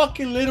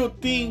fucking little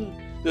thing,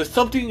 there's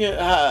something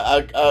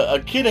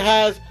a kid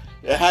has.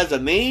 It has a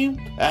name,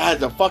 it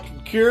has a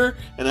fucking cure,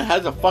 and it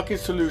has a fucking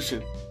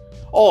solution.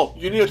 Oh,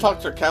 you need to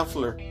talk to a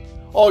counselor.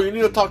 Oh, you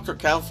need to talk to a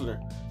counselor.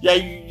 Yeah,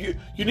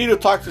 you need to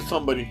talk to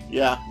somebody.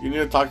 Yeah, you need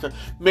to talk to.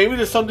 Maybe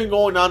there's something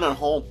going on at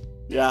home.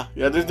 Yeah,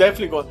 there's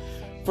definitely going.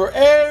 For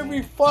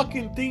every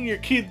fucking thing your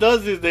kid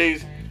does these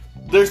days,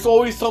 there's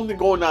always something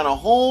going on at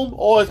home.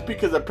 Oh, it's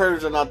because the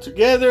parents are not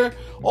together.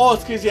 Oh,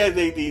 it's because he has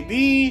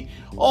ADD.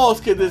 Oh, it's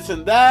because this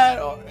and that.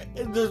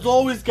 There's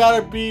always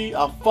gotta be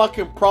a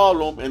fucking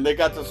problem, and they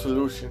got the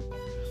solution.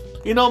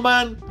 You know,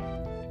 man,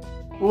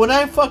 when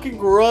I fucking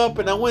grew up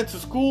and I went to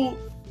school,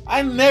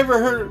 I never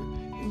heard.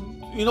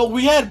 You know,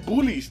 we had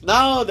bullies.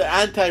 Now the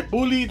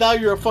anti-bully. Now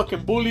you're a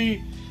fucking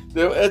bully.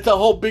 It's a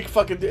whole big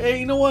fucking thing. Hey,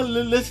 you know what?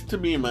 Listen to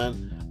me,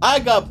 man. I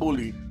got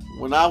bullied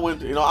when I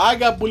went. You know, I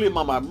got bullied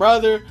by my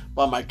brother,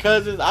 by my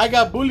cousins. I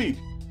got bullied,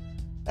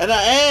 and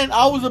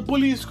I was a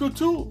bully in school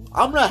too.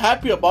 I'm not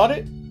happy about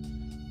it,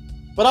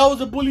 but I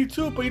was a bully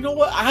too. But you know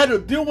what? I had to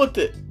deal with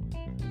it.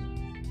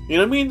 You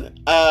know what I mean?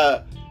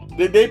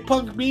 They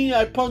punked me.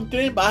 I punked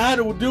them. But I had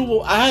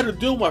to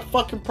deal with my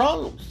fucking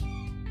problems.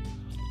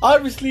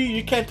 Obviously,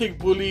 you can't take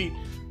bully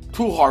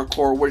too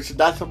hardcore, which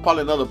that's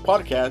probably another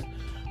podcast.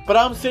 But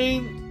I'm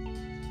saying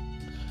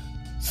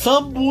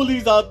some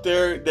bullies out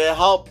there that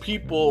help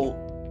people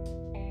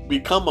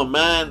become a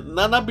man,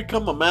 not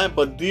become a man,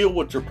 but deal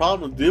with your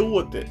problems, deal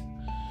with it.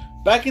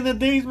 Back in the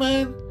days,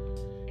 man,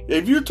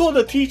 if you told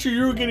a teacher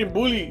you were getting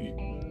bullied,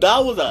 that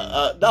was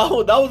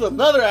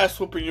another ass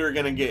whooping you were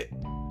gonna get,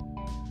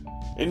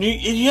 and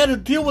you had to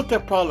deal with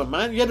that problem,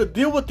 man. You had to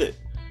deal with it.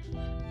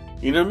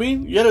 You know what I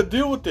mean? You had to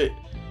deal with it,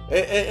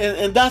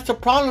 and that's the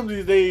problem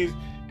these days.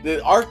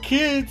 That our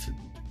kids,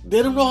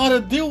 they don't know how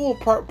to deal with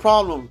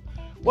problems.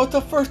 What's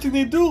the first thing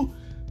they do?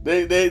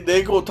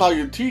 They go tell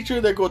your teacher.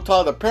 They go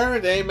tell the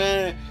parent. Hey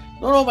man,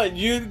 no man,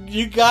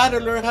 you gotta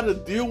learn how to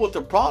deal with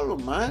the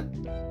problem,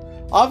 man.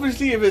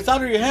 Obviously, if it's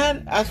out of your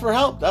hand, ask for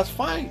help. That's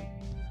fine.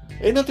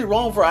 Ain't nothing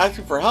wrong for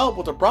asking for help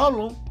with a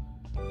problem.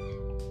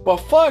 But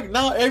fuck,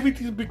 now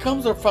everything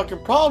becomes a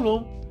fucking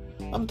problem.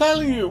 I'm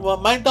telling you,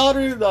 my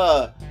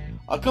daughter,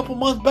 A couple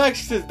months back,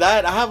 she says,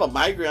 Dad, I have a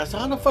migraine. I said,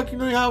 how the fuck you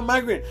know you have a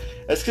migraine?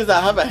 It's because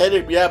I have a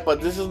headache. Yeah,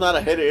 but this is not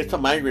a headache. It's a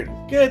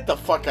migraine. Get the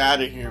fuck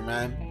out of here,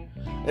 man.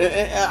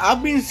 And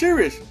I'm being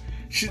serious.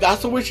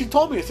 That's the way she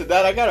told me. I said,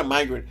 Dad, I got a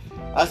migraine.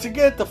 I said,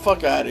 get the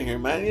fuck out of here,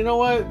 man. You know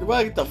what?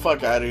 Well, get the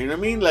fuck out of here. You know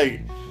what I mean?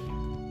 Like,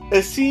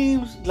 it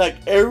seems like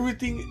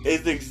everything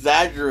is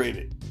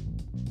exaggerated.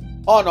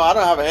 Oh, no, I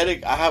don't have a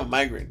headache. I have a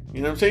migraine.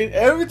 You know what I'm saying?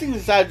 Everything's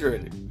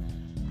exaggerated.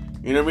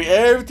 You know what I mean?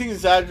 Everything's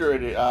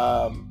exaggerated.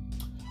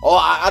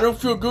 I don't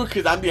feel good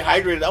because I'm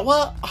dehydrated.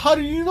 Well, how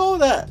do you know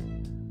that?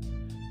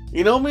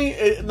 You know what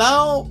I mean?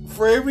 Now,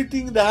 for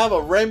everything to have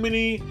a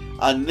remedy,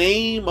 a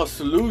name, a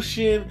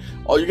solution,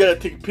 or you gotta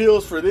take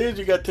pills for this,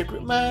 you gotta take...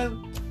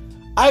 Man,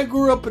 I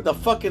grew up in the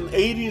fucking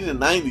 80s and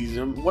 90s.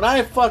 And when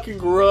I fucking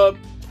grew up,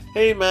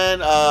 hey, man,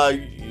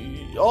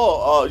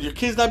 your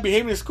kid's not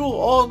behaving in school.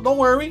 Oh, don't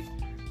worry.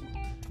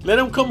 Let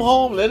him come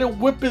home. Let him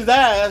whip his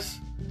ass.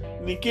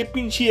 Ni que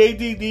pinche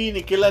ADD,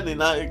 ni que la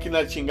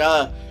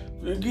chingada.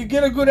 You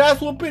get a good ass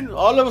whooping,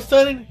 all of a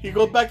sudden, he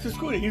goes back to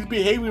school and he's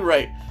behaving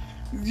right.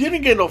 You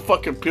didn't get no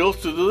fucking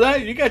pills to do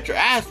that. You got your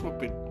ass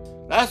whooping.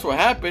 That's what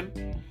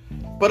happened.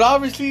 But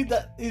obviously,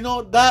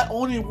 that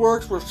only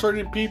works for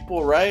certain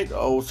people, right?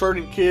 Or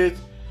certain kids.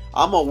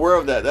 I'm aware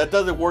of that. That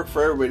doesn't work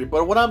for everybody.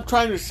 But what I'm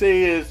trying to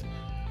say is,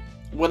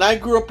 when I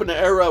grew up in the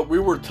era, we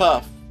were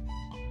tough.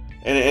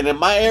 And in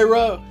my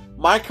era,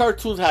 my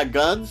cartoons had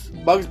guns.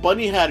 Bugs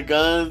Bunny had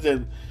guns,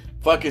 and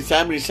fucking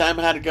Sammy Sam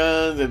had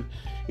guns, and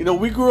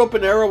we grew up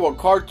in an era where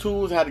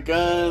cartoons had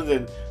guns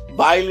and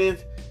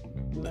violence.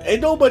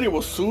 Ain't nobody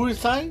was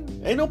suicide.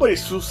 Ain't nobody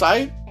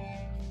suicide.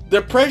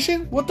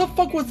 Depression? What the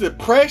fuck was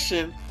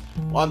depression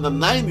on the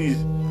 90s?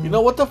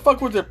 What the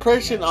fuck was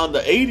depression on the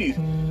 80s?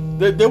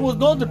 There was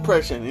no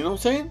depression, you know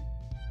what I'm saying?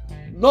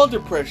 No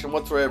depression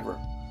whatsoever.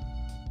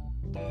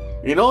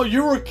 You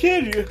were a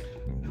kid.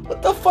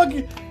 What the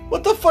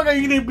fuck are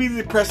you gonna be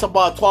depressed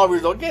about 12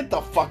 years old? Get the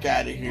fuck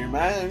out of here,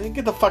 man.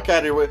 Get the fuck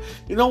out of here.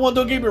 You know what?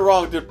 Don't get me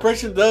wrong.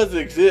 Depression does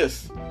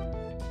exist.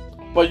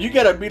 But you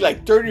gotta be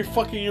like 30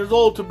 fucking years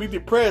old to be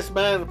depressed,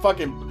 man.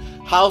 Fucking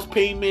house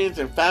payments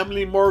and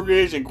family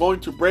mortgage and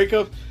going to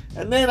breakups.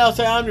 And then I'll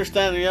say, I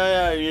understand.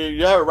 Yeah,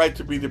 you have a right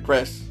to be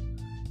depressed.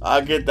 I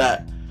get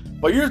that.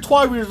 But you're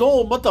 12 years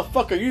old. What the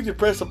fuck are you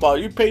depressed about?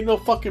 You pay no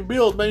fucking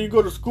bills, man. You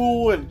go to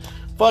school and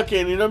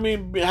fucking, you know what I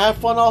mean? Have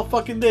fun all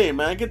fucking day,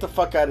 man. Get the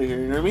fuck out of here,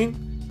 you know what I mean?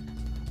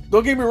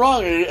 Don't get me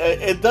wrong.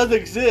 It does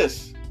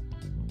exist.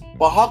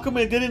 But how come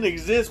it didn't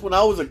exist when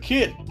I was a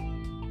kid?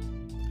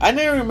 I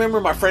never remember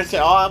my friends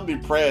saying, oh, I'm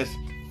depressed.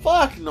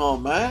 Fuck no,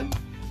 man.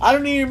 I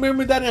don't even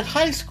remember that in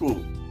high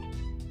school.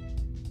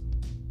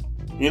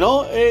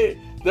 Hey,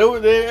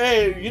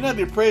 you're not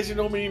depressed, you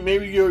know what I mean?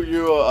 Maybe you're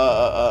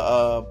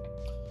a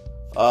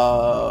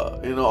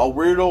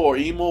weirdo or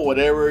emo,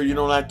 whatever. You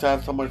don't like to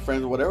have so much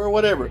friends,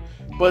 whatever.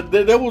 But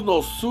there was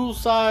no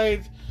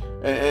suicides,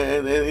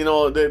 and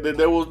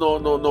there was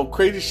no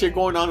crazy shit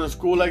going on in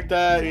school like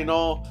that,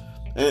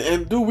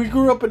 And dude, we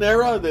grew up in an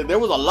era that there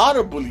was a lot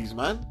of bullies,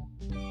 man.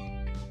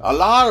 A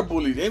lot of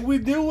bullies, and we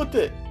deal with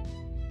it.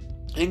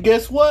 And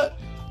guess what?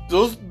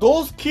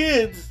 Those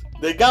kids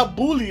that got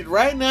bullied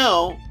right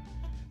now,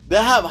 they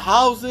have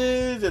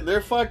houses and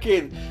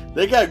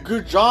they got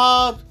good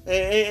jobs,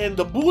 and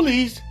the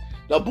bullies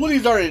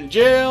are in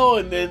jail,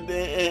 and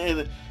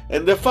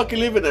they're fucking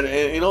living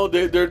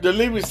they're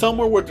living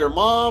somewhere with their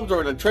moms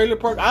or in a trailer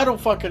park. I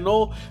don't fucking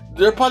know.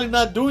 They're probably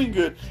not doing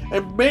good,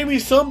 and maybe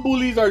some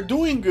bullies are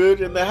doing good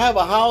and they have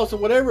a house or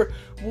whatever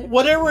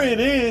it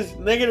is,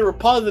 negative or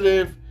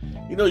positive.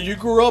 You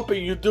grew up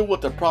and you deal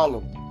with the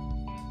problem,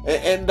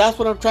 and that's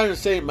what I'm trying to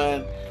say,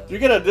 man. You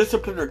gotta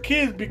discipline your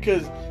kids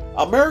because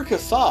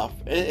America's soft,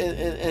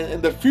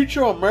 and the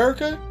future of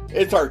America,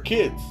 it's our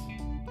kids.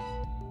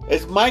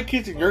 It's my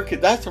kids and your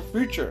kids. That's the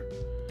future.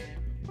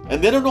 And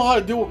they don't know how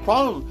to deal with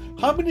problems.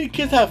 How many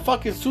kids have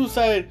fucking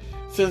suicide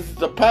since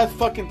the past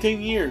fucking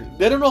 10 years?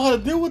 They don't know how to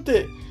deal with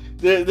it.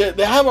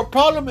 They have a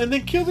problem and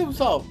they kill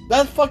themselves.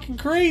 That's fucking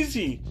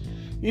crazy.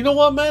 You know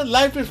what, man?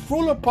 Life is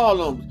full of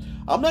problems.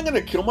 I'm not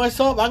gonna kill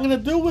myself. I'm gonna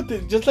deal with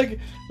it just like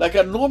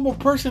a normal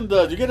person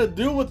does. You gotta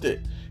deal with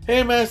it.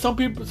 Hey, man, some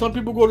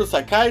people go to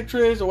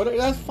psychiatrists or whatever.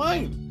 That's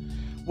fine.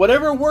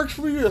 Whatever works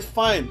for you is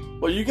fine.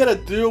 But you gotta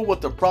deal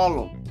with the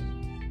problem.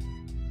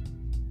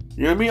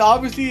 You know what I mean?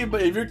 Obviously,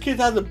 but if your kid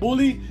has a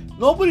bully,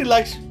 nobody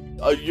likes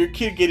your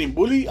kid getting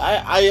bullied.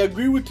 I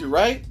agree with you,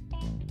 right?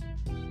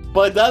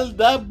 But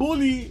that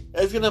bully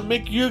is gonna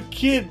make your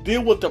kid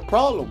deal with the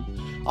problem.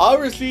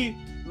 Obviously,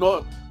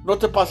 no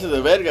te pases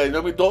de verga. You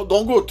know what I mean?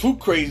 Don't go too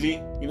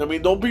crazy. You know what I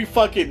mean? Don't be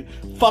fucking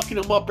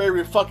them up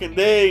every fucking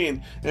day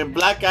and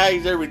black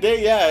eyes every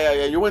day.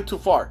 Yeah. You went too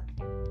far.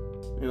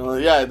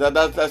 Yeah,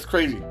 that's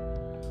crazy.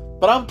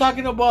 But I'm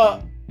talking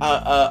about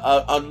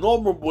a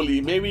normal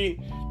bully. Maybe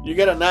you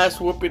get an ass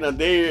whooping a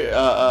day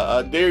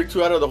or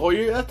two out of the whole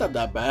year. That's not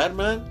that bad,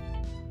 man.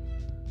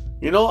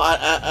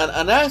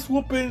 An ass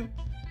whooping,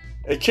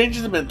 it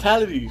changes the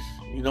mentalities.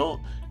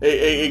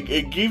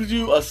 It gives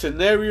you a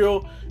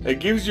scenario. It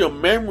gives you a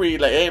memory.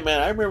 Like, hey, man,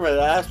 I remember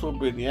that ass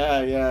whooping.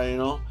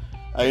 Yeah.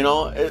 An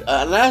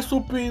ass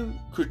whooping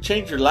could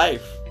change your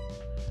life.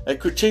 It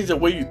could change the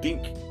way you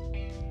think.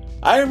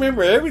 I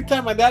remember every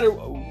time my dad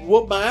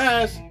whooped my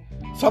ass,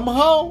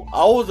 somehow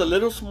I was a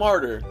little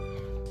smarter.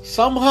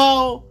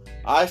 Somehow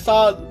I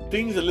saw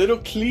things a little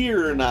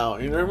clearer now.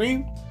 You know what I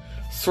mean?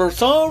 For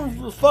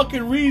some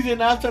fucking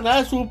reason, after an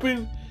ass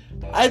whooping,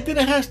 I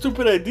didn't have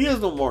stupid ideas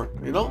no more.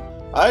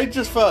 I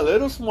just felt a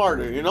little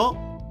smarter.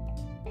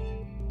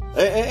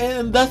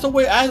 And that's the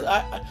way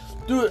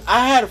dude.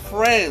 I had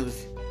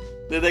friends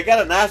that they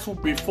got an ass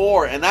whoop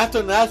before, and after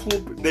an ass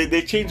whoop,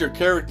 they change their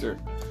character,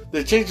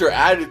 they change their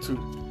attitude.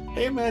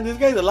 Hey man, this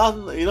guy's a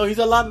lot. He's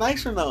a lot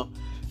nicer now.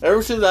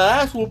 Ever since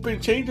that ass whooping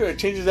changed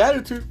his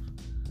attitude.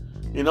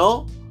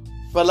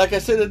 But like I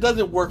said, it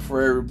doesn't work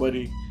for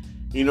everybody.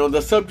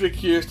 The subject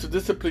here is to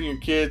discipline your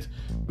kids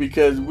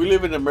because we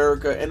live in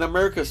America, and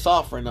America's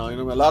soft right now. A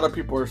lot of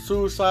people are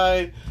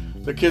suicide.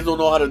 The kids don't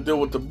know how to deal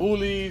with the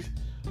bullies.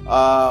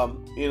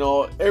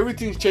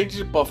 Everything's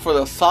changing, but for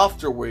the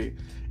softer way.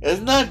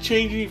 It's not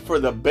changing for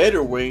the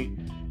better way.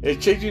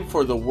 It's changing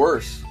for the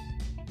worse.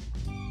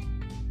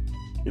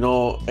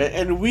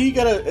 And we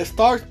gotta. It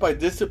starts by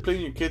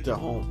disciplining your kids at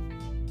home.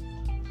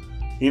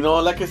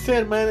 Like I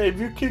said, man, if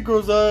your kid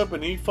grows up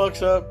and he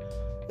fucks up,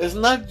 it's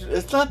not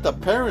the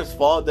parents'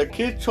 fault. The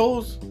kid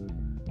chose.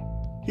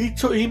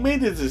 He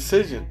made his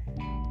decision.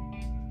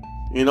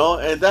 And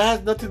that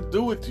has nothing to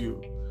do with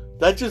you.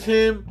 That's just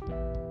him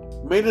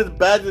made a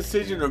bad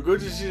decision or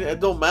good decision. It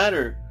don't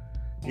matter.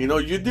 You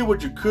did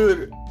what you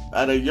could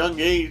at a young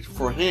age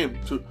for him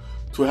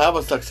to have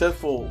a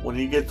successful when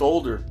he gets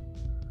older.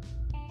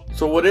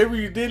 So whatever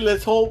you did,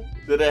 let's hope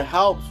that it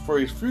helps for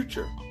his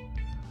future.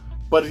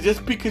 But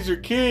just because your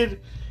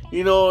kid,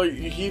 he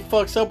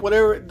fucks up,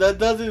 whatever,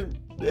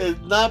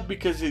 it's not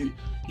because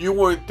you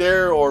weren't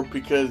there or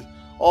because,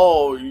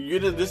 you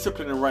didn't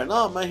discipline him right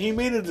now, man. He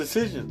made a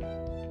decision.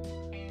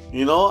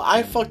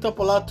 I fucked up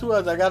a lot too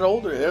as I got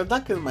older. It's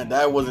not because my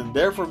dad wasn't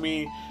there for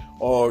me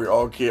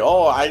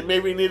I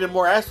maybe needed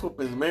more ass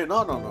whoopings. Maybe,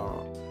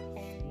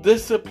 no.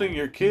 Discipline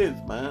your kids,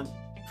 man.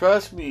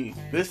 Trust me,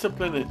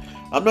 discipline it.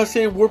 I'm not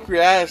saying whoop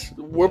their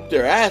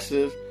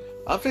asses.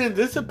 I'm saying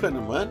discipline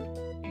them,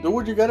 man. Do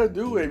what you gotta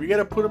do. If you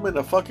gotta put him in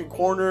a fucking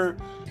corner,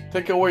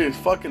 take away his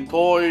fucking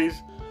toys,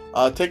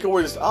 take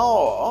away his...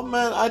 Oh,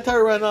 man, I tell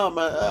you right now,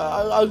 man.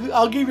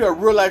 I'll give you a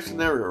real life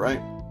scenario,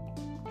 right?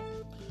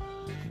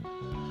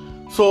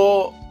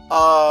 So,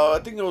 I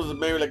think it was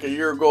maybe like a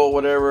year ago or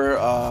whatever.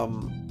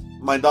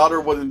 My daughter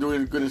wasn't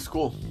doing good in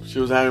school. She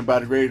was having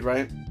bad grades,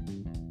 right?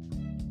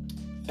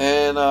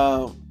 And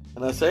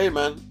I say, hey,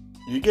 man,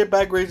 you get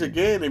bad grades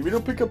again. If you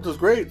don't pick up those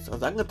grades, I'm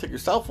going to take your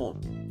cell phone.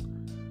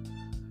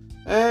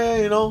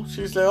 And,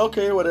 she's like,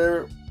 okay,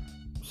 whatever.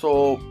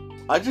 So,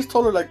 I just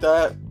told her like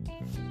that.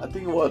 I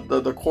think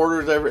the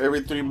quarters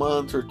every 3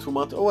 months or 2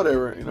 months or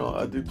whatever.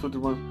 I did 2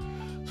 3 months.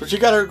 So she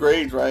got her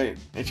grades, right?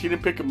 And she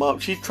didn't pick them up.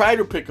 She tried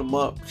to pick them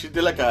up. She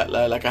did like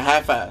a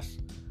half-ass.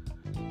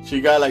 She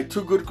got like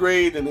 2 good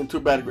grades and then 2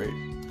 bad grades.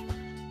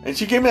 And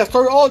she gave me a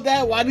story. Oh,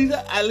 Dad, why did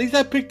at least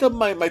I picked up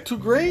my 2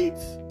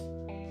 grades?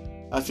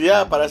 I said,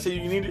 yeah, but I said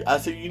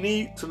you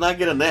need to not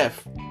get an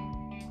F.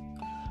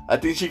 I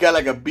think she got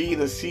like a B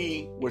and a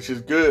C, which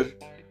is good.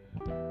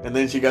 And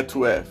then she got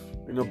 2 F.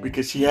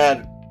 Because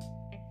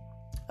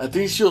I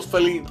think she was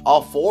failing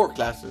all 4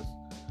 classes.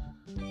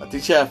 I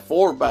think she had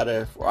 4 bad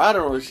F, or I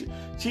don't know.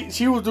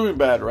 She was doing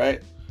bad,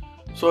 right?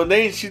 So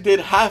then she did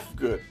half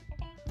good,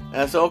 and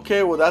I said,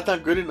 okay, well that's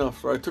not good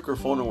enough. So I took her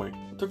phone away.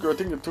 I took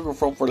her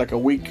phone for like a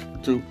week or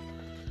 2.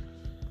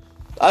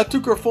 I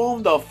took her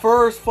phone the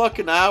first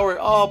fucking hour.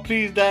 Oh,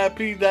 please, Dad,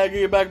 give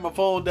me back my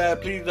phone,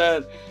 Dad, please,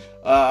 Dad.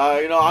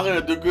 I'm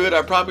gonna do good.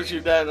 I promise you,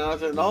 Dad. And I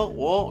said, no,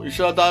 well, you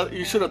should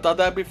have thought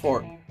that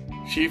before.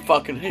 She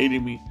fucking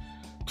hated me.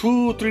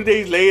 2-3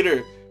 days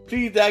later.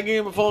 Please, Dad,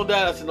 give me my phone,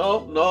 Dad. I said,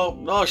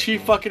 no. She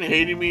fucking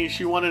hated me.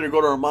 She wanted to go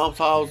to her mom's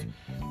house.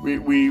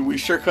 We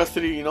share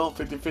custody,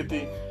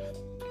 50-50.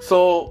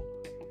 So,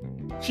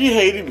 she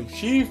hated me.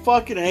 She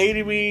fucking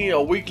hated me. A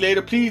week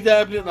later, please,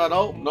 Dad, please.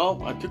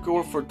 No. I took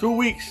her for 2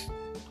 weeks.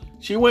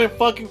 She went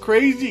fucking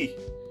crazy.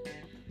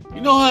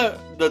 You know how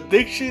the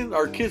addiction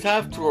our kids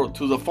have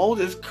to the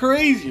phones is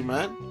crazy,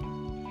 man.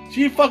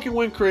 She fucking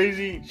went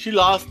crazy. She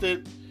lost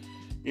it.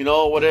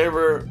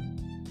 Whatever.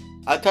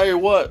 I tell you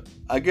what.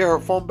 I get her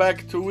phone back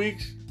in 2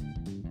 weeks.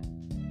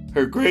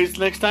 Her grades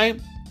next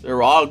time,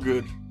 they're all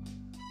good.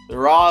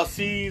 They're all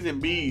C's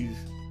and B's.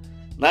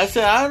 And I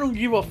said, I don't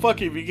give a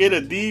fuck if you get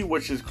a D,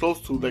 which is close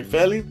to like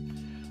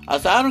failing. I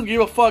said, I don't give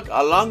a fuck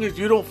as long as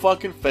you don't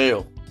fucking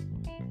fail.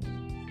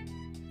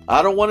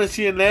 I don't want to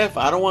see an F.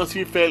 I don't want to see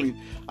you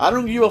failing. I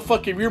don't give a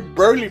fuck if you're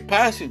barely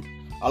passing.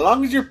 As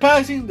long as you're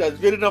passing, that's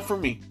good enough for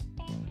me.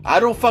 I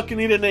don't fucking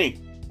need an A.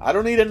 I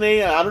don't need an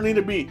A. I don't need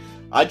a B.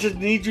 I just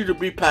need you to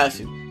be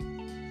passing.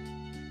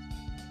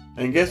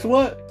 And guess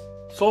what?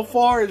 So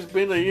far, it's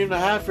been 1.5 years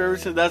ever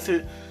since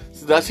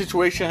that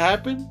situation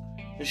happened,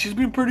 and she's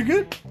been pretty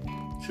good.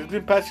 She's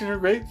been passing her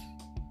grades.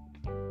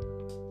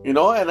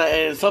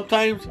 And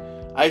sometimes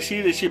I see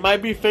that she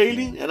might be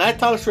failing, and I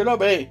tell her straight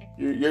up, hey,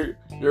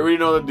 You already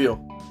know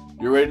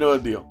the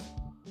deal.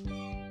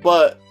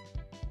 But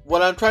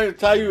what I'm trying to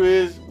tell you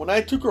is, when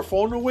I took her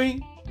phone away,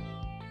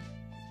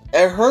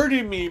 it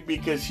hurted me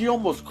because she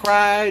almost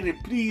cried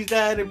and please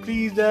that,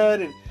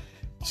 and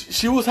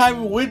she was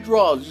having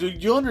withdrawals.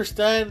 You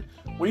understand?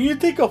 When you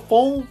take a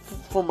phone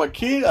from a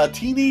kid, a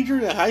teenager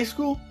in high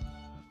school,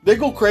 they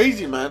go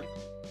crazy, man.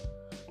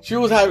 She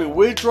was having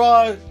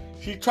withdrawals.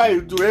 She tried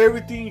to do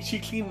everything. She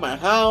cleaned my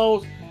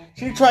house.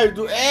 She tried to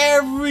do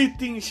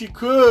everything she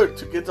could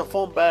to get the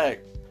phone back.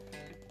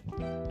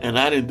 And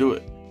I didn't do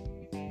it.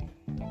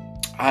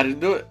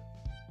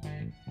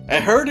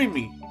 It hurted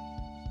me.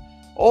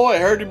 Oh,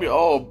 it hurted me.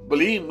 Oh,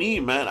 believe me,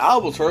 man. I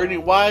was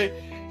hurting. Why?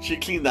 She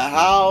cleaned the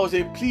house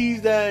and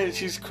please that. And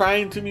she's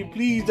crying to me,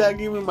 please that,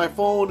 give me my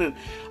phone. And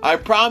I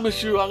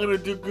promise you I'm going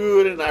to do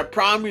good. And I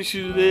promise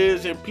you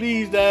this. And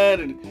please that.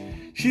 And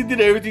she did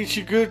everything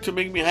she could to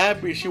make me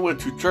happy. She went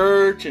to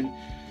church and,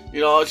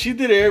 she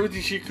did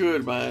everything she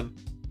could, man.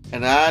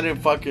 And I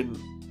didn't fucking,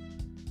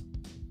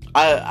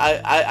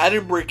 I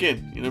didn't break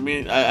in. You know what I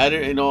mean? I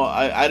didn't,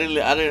 I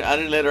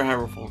didn't let her have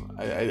her phone.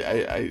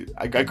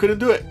 I couldn't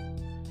do it.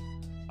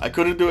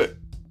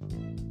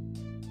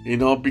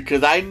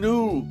 Because I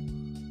knew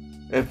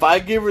if I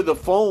give her the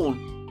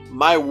phone,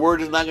 my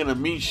word is not going to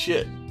mean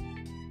shit.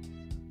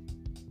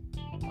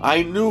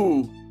 I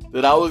knew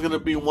that I was going to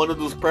be one of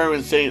those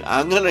parents saying,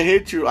 I'm going to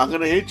hit you,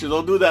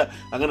 don't do that,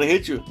 I'm going to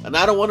hit you. And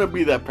I don't want to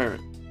be that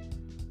parent.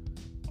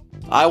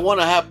 I want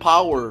to have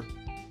power.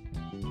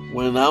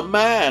 When I'm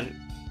mad,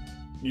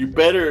 you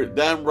better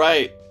damn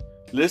right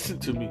listen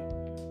to me.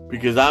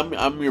 Because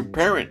I'm your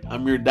parent,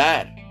 I'm your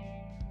dad.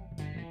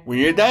 When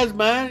your dad's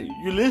mad,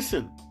 you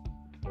listen.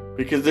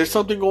 Because there's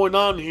something going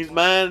on, he's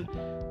mad,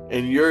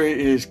 and you're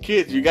his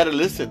kids, you gotta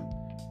listen.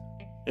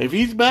 If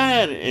he's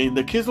mad and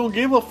the kids don't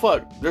give a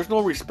fuck, there's no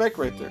respect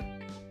right there.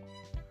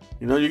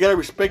 You gotta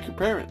respect your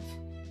parents.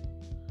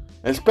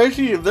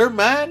 Especially if they're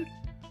mad,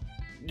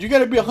 you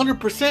gotta be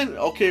 100%,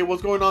 okay,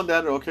 what's going on,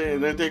 dad? Okay,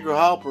 and then take your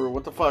help, or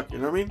what the fuck, you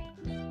know what I mean?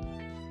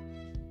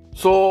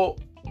 So,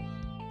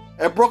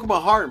 it broke my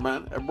heart,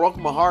 man. It broke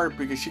my heart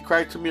because she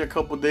cried to me a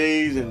couple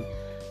days, and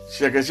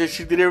like I said,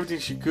 she did everything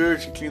she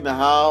could. She cleaned the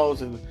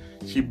house, and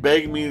she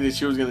begged me that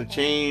she was gonna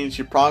change.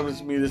 She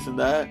promised me this and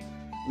that.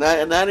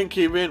 And I didn't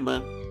cave in,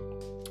 man.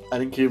 I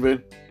didn't cave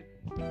in.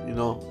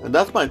 And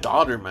that's my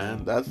daughter,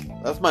 man.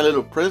 That's my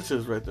little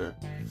princess right there.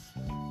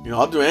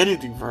 I'll do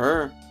anything for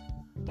her.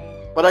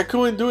 But I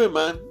couldn't do it,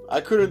 man.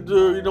 I couldn't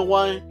do it. You know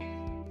why?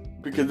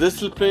 Because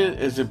discipline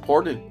is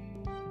important.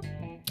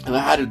 And I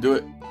had to do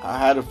it. I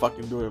had to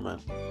fucking do it, man.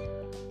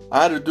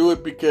 I had to do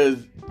it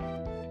because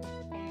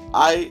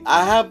I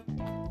have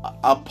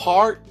a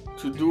part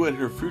to do in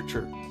her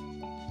future.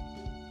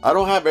 I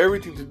don't have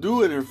everything to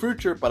do in her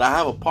future, but I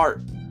have a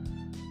part.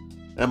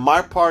 And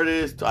my part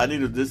is I need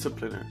to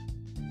discipline her.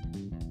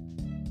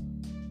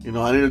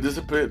 I need to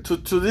discipline her.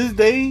 To this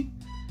day,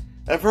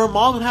 if her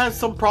mom has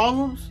some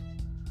problems,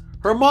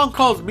 her mom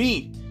calls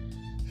me.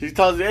 She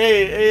tells me,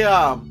 hey,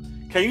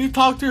 can you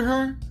talk to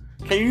her?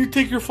 Can you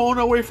take your phone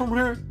away from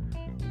her?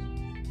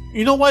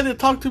 You know why they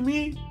talk to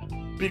me?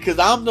 Because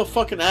I'm the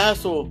fucking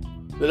asshole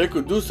that I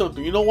could do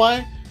something. You know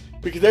why?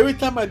 Because every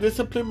time I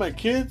discipline my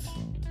kids,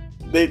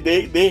 they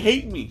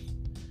hate me.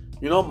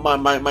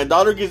 My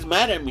daughter gets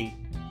mad at me.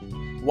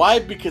 Why?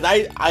 Because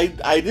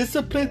I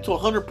discipline to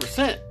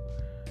 100%.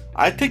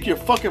 I take your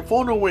fucking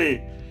phone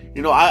away.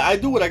 I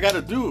do what I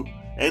gotta do.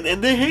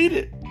 And they hate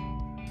it.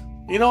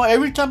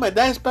 Every time my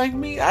dad spanked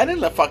me, I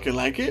didn't fucking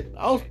like it.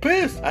 I was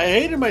pissed. I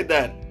hated my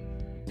dad.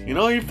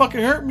 He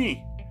fucking hurt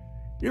me.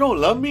 You don't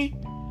love me.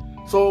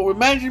 So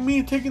imagine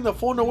me taking the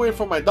phone away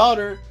from my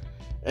daughter,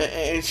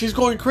 and she's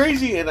going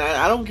crazy, and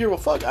I don't give a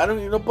fuck. I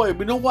don't, but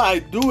you know why I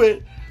do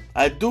it?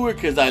 I do it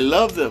because I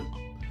love them,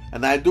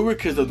 and I do it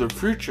because of their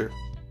future.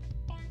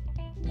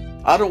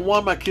 I don't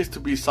want my kids to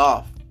be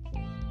soft.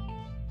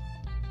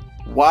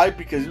 Why?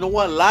 Because you know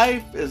what?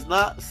 Life is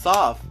not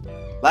soft.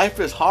 Life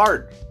is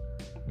hard.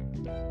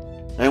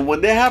 And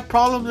when they have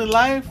problems in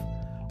life,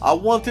 I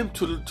want them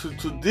to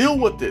deal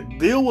with it.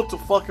 Deal with the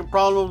fucking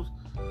problems.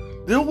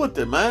 Deal with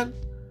it, man.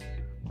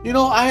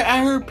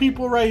 I heard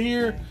people right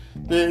here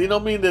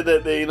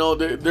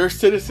that, they're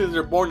citizens,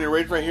 they're born and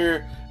raised right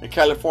here in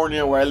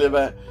California where I live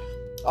at.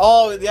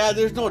 Oh, yeah,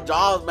 there's no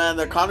jobs, man.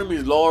 The economy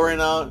is low right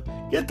now.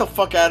 Get the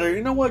fuck out of here.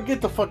 You know what?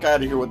 Get the fuck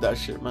out of here with that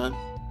shit, man.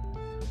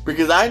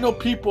 Because I know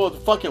people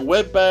with fucking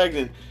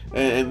wetbags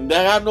and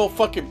they have no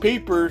fucking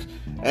papers,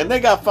 and they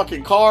got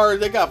fucking cars,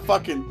 they got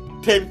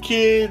fucking 10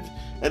 kids,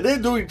 and they're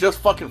doing just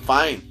fucking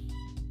fine.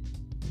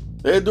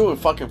 They're doing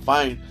fucking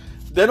fine.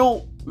 They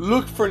don't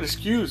look for an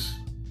excuse.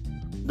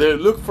 They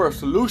look for a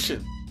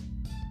solution.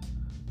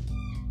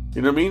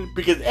 You know what I mean?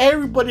 Because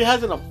everybody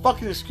has a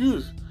fucking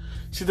excuse.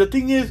 See, the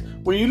thing is,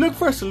 when you look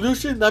for a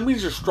solution, that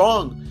means you're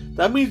strong.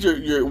 That means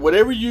you're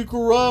whatever you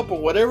grew up or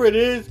whatever it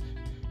is,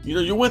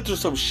 you went through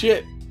some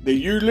shit that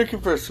you're looking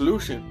for a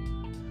solution.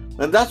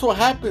 And that's what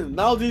happens.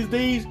 Now these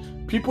days,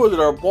 people that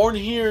are born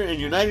here in the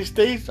United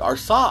States are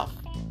soft.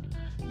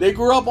 They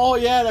grew up, oh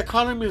yeah, the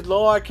economy is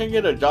low, I can't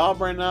get a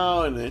job right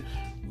now, and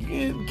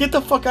get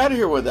the fuck out of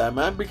here with that,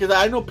 man. Because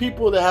I know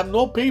people that have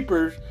no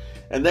papers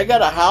and they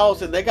got a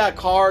house and they got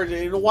cars.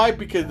 And you know why?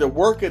 Because their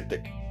work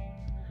ethic.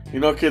 You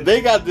know, because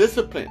they got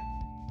discipline.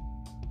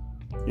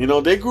 You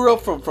know, they grew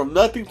up from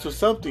nothing to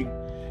something.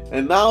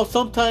 And now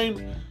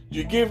sometimes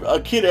you give a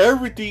kid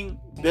everything,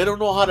 they don't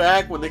know how to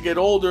act when they get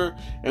older.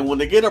 And when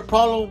they get a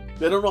problem,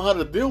 they don't know how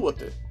to deal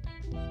with it.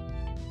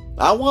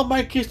 I want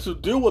my kids to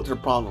deal with their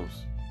problems.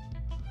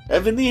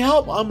 If they need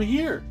help, I'm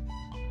here.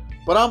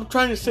 But I'm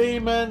trying to say,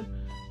 man,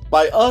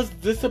 by us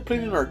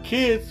disciplining our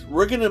kids,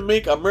 we're going to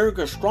make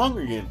America strong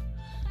again.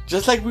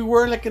 Just like we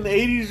were like in the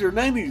 80s or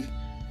 90s.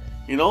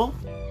 You know?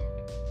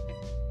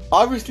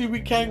 Obviously, we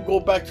can't go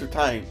back to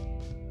time.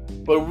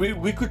 But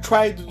we could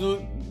try to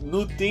do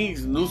new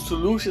things, new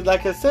solutions.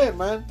 Like I said,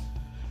 man,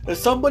 if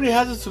somebody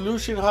has a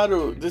solution how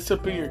to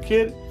discipline your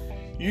kid,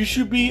 you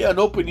should be an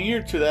open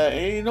ear to that.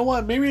 And you know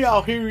what? Maybe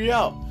I'll hear you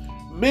out.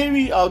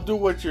 Maybe I'll do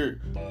what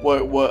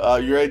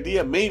your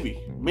idea. Maybe.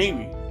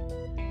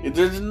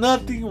 There's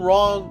nothing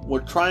wrong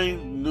with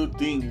trying new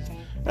things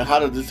and how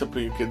to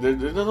discipline your kid.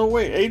 There's no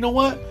way. Hey, you know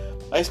what?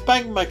 I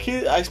spanked my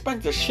kid. I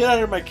spanked the shit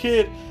out of my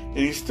kid, and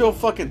he's still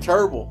fucking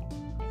terrible.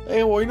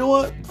 Hey, well, you know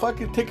what?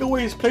 Fucking take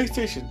away his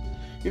PlayStation.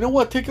 You know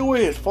what? Take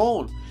away his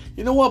phone.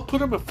 You know what?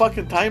 Put him in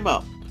fucking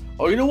timeout.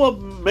 Or you know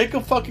what? Make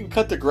him fucking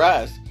cut the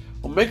grass.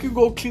 Or make him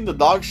go clean the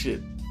dog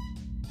shit.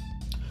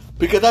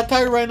 Because I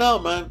tell you right now,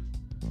 man.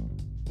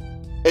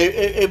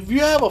 If you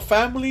have a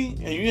family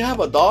and you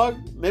have a dog,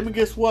 let me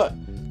guess what?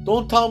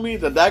 Don't tell me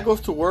that dad goes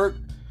to work.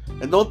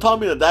 And don't tell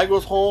me that dad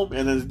goes home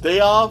and his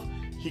day off,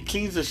 he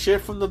cleans the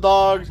shit from the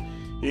dogs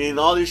and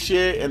all this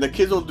shit. And the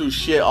kids don't do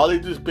shit. All they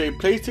do is play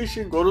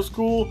PlayStation, go to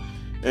school,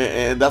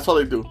 and that's all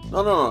they do.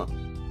 No.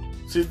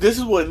 See, this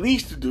is what it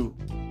needs to do.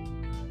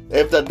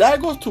 If the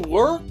dad goes to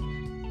work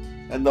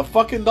and the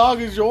fucking dog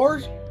is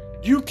yours,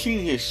 you clean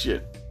his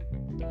shit.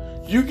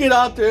 You get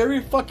out there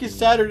every fucking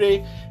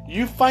Saturday,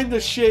 you find the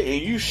shit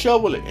and you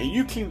shovel it and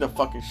you clean the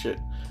fucking shit.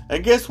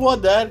 And guess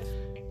what, Dad?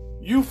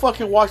 You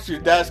fucking wash your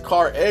dad's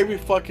car every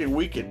fucking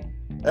weekend.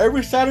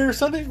 Every Saturday or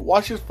Sunday,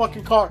 wash his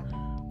fucking car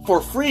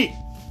for free.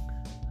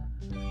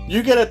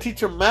 You gotta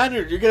teach him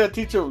manners. You gotta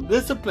teach him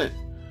discipline.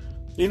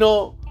 You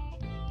know,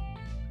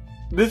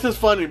 this is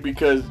funny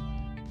because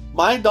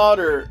my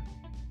daughter,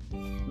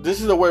 this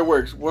is the way it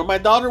works. When my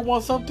daughter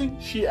wants something,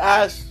 she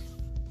asks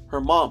her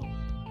mom,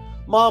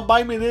 "Mom,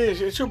 buy me this,"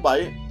 and she'll buy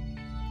it.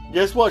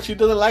 Guess what? She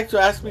doesn't like to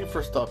ask me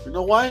for stuff. You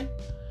know why?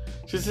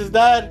 She says,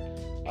 "Dad,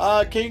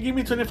 can you give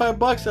me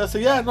 $25?" I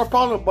say, "Yeah, no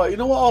problem. But you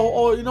know what?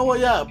 Oh, you know what?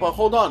 Yeah, but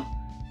hold on.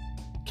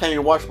 Can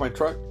you wash my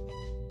truck?"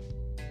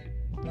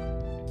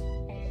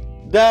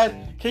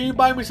 "Dad, can you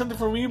buy me something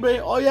from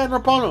eBay?" "Oh yeah, no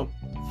problem.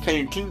 Can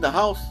you clean the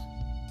house?"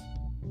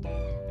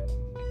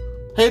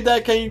 "Hey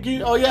Dad, can you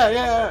clean?" "Oh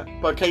yeah.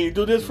 But can you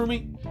do this for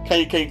me? Can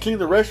you clean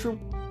the restroom?"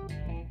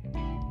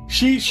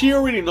 She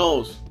already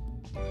knows.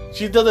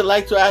 She doesn't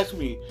like to ask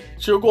me.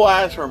 She'll go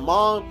ask her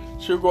mom.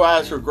 She'll go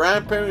ask her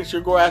grandparents.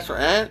 She'll go ask her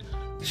aunt.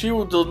 She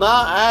do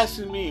not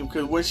ask me,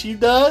 because when she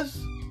does,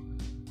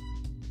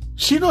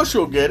 she knows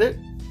she'll get it.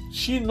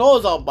 She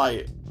knows I'll buy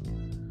it.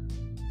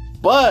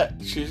 But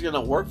she's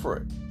gonna work for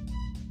it.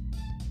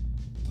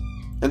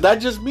 And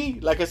that's just me.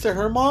 Like I said,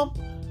 her mom,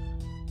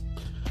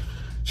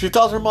 she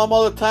tells her mom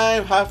all the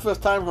time, half of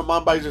the time her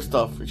mom buys her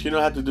stuff. She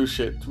don't have to do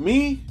shit. To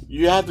me,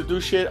 you have to do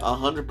shit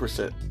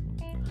 100%.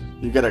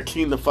 You gotta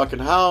clean the fucking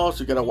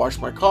house. You gotta wash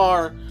my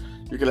car.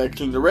 You gotta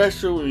clean the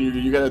restroom.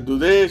 You gotta do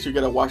this. You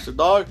gotta wash the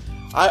dog.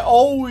 I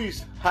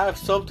always have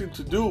something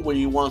to do when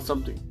you want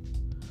something.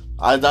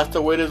 That's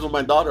the way it is with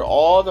my daughter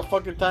all the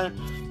fucking time.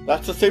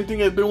 That's the same thing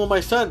it's been with my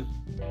son.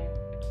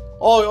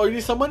 Oh, you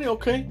need some money?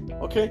 Okay.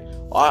 Okay.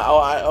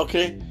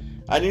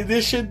 I need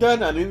this shit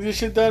done.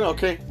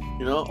 Okay.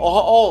 You know.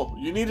 Oh,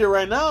 you need it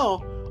right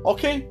now.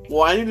 Okay.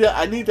 Well,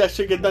 I need that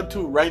shit get done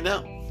too right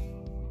now.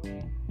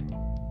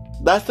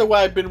 That's the way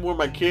I've been with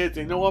my kids.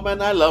 You know what,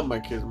 man? I love my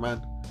kids,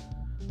 man.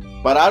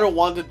 But I don't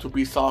want it to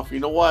be soft.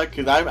 You know what?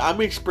 Because I'm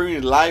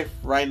experiencing life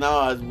right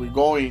now as we're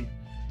going.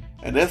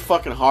 And it's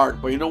fucking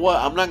hard. But you know what?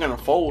 I'm not going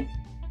to fold.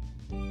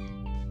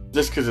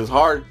 Just because it's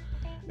hard.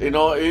 You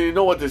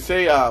know what they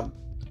say?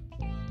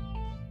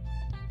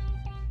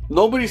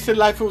 Nobody said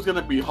life was going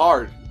to be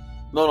hard.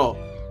 No.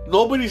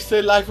 Nobody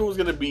said life was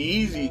going to be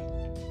easy.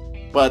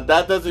 But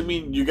that doesn't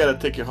mean you got to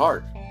take it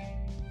hard.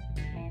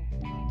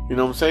 You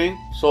know what I'm saying?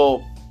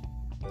 So,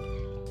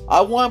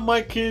 I want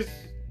my kids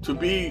to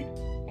be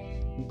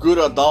good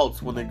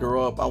adults when they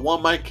grow up. I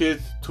want my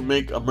kids to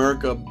make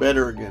America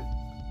better again.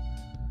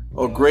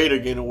 Or great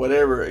again, or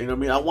whatever. You know what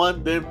I mean? I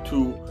want them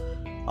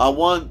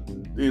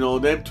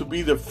to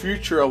be the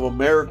future of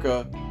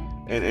America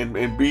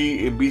and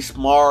be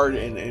smart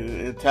and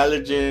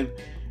intelligent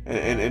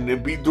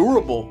and be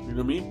durable. You know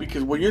what I mean?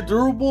 Because when you're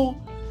durable,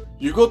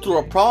 you go through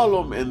a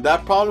problem and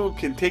that problem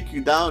can take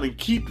you down and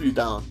keep you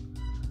down.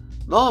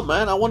 No,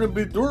 man, I want to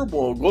be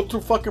durable. Go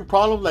through fucking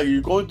problems like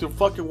you're going through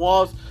fucking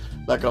walls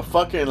like a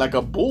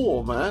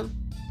bull, man.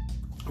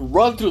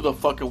 Run through the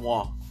fucking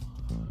wall.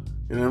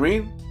 You know what I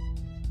mean?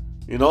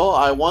 You know,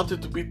 I want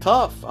it to be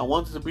tough. I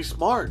want it to be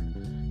smart.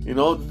 You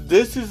know,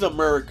 this is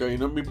America. You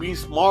know, being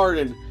smart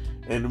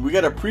and we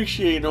gotta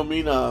appreciate. You know,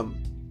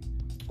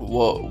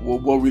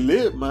 what we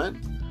live, man.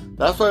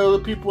 That's why other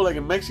people like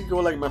in Mexico,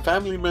 like my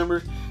family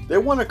members, they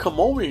want to come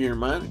over here,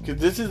 man, because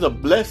this is a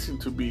blessing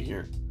to be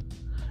here.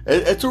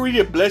 It's already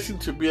a blessing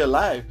to be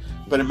alive.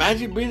 But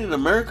imagine being in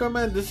America,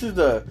 man. This is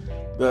the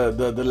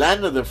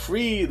land of the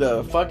free,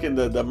 the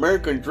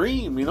American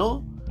dream, you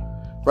know.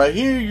 Right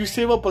here, you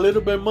save up a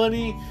little bit of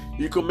money.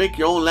 You can make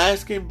your own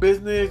landscape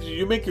business.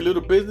 You make your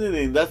little business,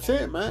 and that's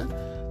it, man.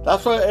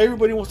 That's why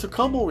everybody wants to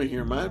come over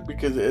here, man,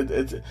 because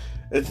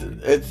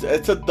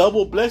it's a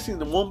double blessing.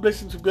 The one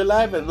blessing to be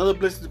alive, and another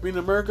blessing to be in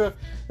America.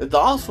 It's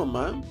awesome,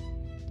 man.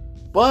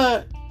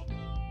 But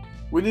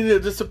we need to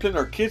discipline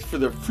our kids for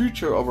the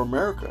future of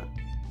America.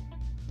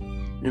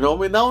 You know,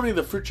 I mean, not only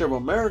the future of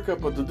America,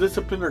 but to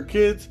discipline our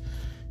kids.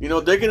 You know,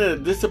 they're gonna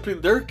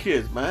discipline their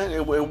kids, man,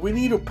 and we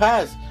need to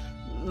pass.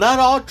 Not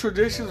all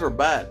traditions are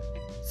bad.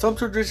 Some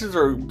traditions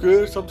are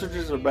good. Some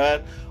traditions are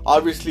bad.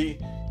 Obviously,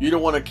 you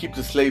don't want to keep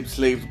the slaves,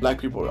 black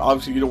people.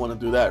 Obviously, you don't want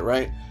to do that,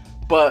 right?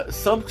 But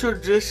some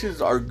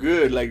traditions are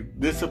good, like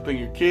discipline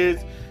your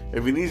kids.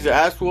 If he needs an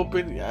ass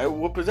whooping,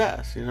 whoop his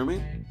ass. You know what I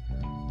mean?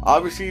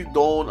 Obviously,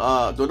 don't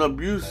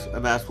abuse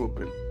an ass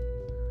whooping.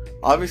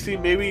 Obviously,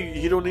 maybe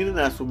he don't need an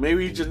ass whooping.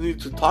 Maybe he just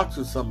needs to talk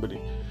to somebody.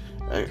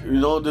 You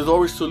know, there's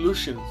always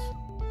solutions.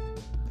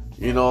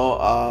 You know,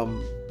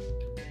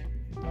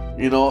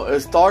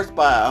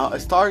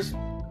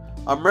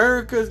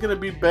 America is going to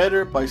be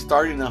better by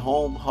starting at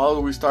home. How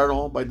do we start at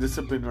home? By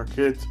disciplining our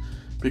kids,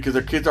 because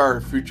our kids are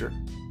our future.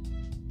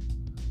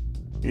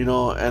 You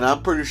know, and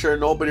I'm pretty sure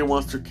nobody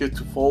wants their kid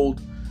to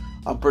fold.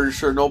 I'm pretty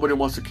sure nobody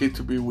wants their kid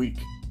to be weak.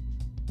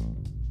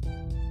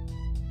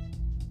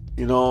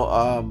 You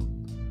know,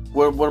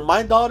 when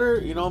my daughter,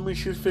 you know, I mean,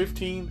 she's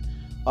 15.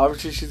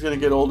 Obviously, she's going to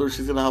get older.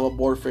 She's going to have a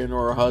boyfriend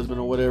or a husband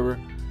or whatever.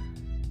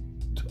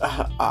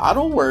 I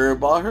don't worry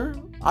about her.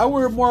 I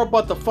worry more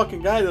about the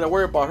fucking guy than I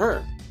worry about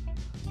her.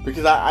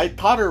 Because I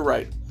taught her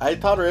right. I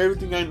taught her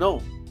everything I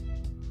know.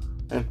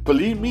 And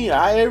believe me,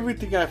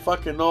 everything I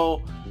fucking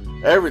know,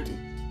 everything.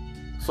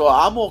 So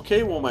I'm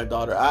okay with my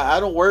daughter. I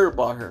don't worry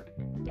about her.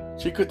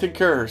 She could take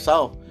care of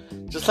herself.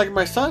 Just like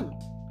my son.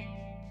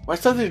 My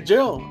son's in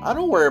jail. I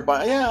don't worry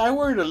about it. Yeah, I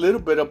worried a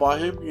little bit about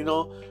him, you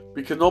know,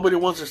 because nobody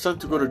wants their son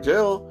to go to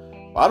jail.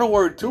 I don't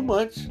worry too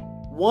much.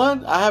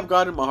 One, I have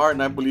God in my heart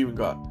and I believe in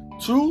God.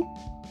 Two,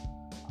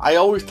 I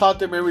always taught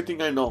them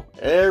everything I know.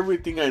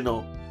 Everything I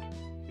know.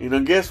 You know,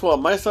 guess what?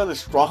 My son is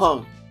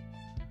strong.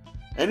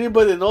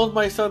 Anybody that knows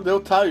my son, they'll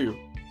tell you.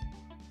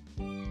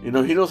 You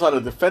know, he knows how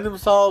to defend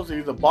himself.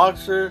 He's a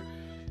boxer.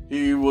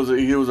 He was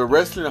a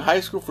wrestler in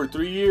high school for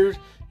 3 years.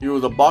 He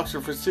was a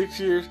boxer for 6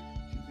 years.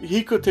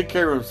 He could take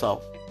care of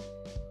himself.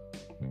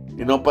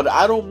 You know, but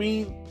I don't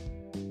mean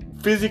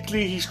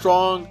physically he's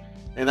strong.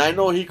 And I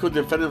know he could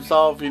defend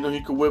himself. You know,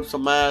 he could whip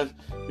some ass.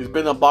 He's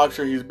been a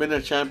boxer. He's been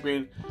a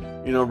champion.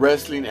 You know,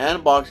 wrestling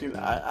and boxing.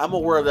 I'm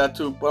aware of that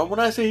too. But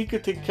when I say he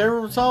could take care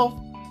of himself,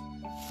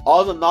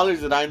 all the knowledge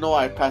that I know,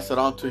 I pass it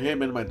on to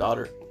him and my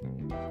daughter.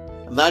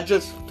 Not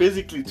just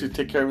physically to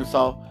take care of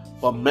himself,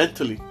 but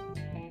mentally.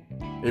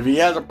 If he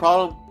has a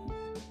problem,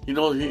 you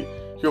know,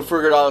 he'll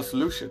figure out a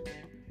solution.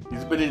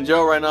 He's been in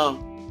jail right now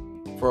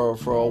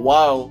for a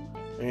while,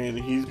 and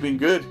he's been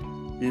good.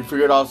 He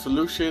figured out a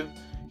solution.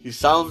 He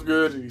sounds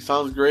good. He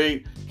sounds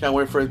great. Can't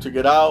wait for him to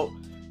get out.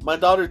 My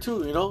daughter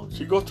too, you know,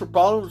 she goes through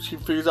problems. She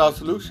figures out a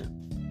solution.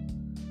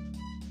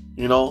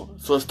 You know,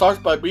 so it starts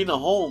by being at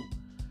home.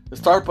 It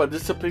starts by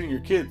disciplining your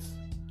kids.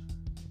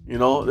 You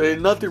know, there's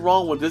nothing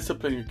wrong with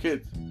disciplining your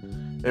kids.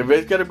 If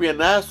it's got to be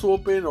an ass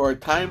whooping or a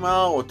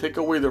timeout or take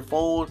away their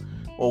phone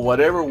or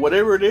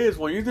whatever it is,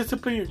 when you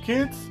discipline your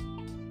kids,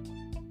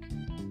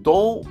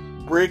 don't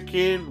break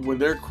in when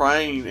they're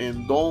crying,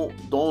 and don't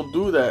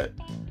do that.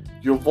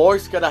 Your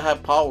voice gotta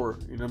have power.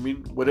 You know what I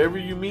mean? Whatever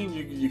you mean,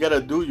 you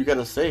gotta do. You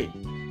gotta say.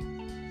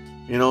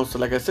 You know. So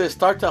like I said,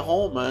 start at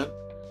home, man.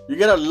 You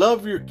gotta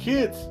love your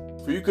kids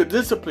so you could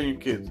discipline your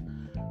kids.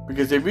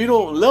 Because if you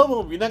don't love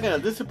them, you're not gonna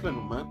discipline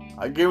them, man.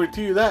 I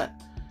guarantee you that.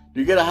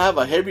 You gotta have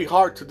a heavy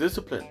heart to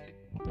discipline.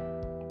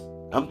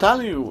 I'm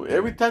telling you,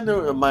 every time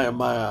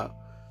my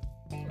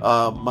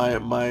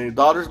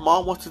daughter's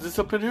mom wants to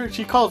discipline her,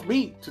 she calls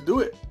me to do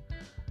it.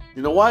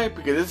 You know why?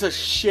 Because it's a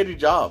shitty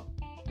job.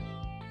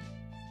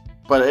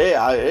 But hey,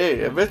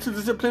 if it's to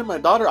discipline my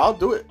daughter, I'll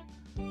do it.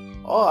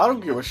 Oh, I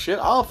don't give a shit.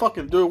 I'll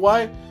fucking do it.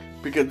 Why?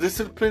 Because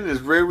discipline is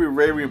very,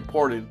 very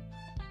important.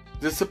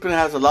 Discipline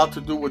has a lot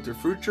to do with their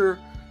future,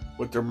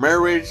 with their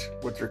marriage,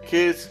 with their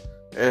kids.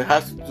 It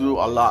has to do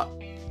a lot.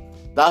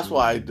 That's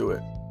why I do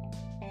it.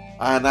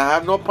 And I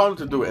have no problem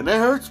to do it. And it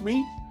hurts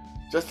me,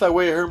 just like the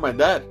way it hurt my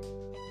dad.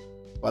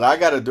 But I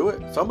gotta do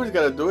it. Somebody's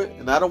gotta do it.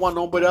 And I don't want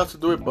nobody else to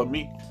do it but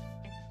me.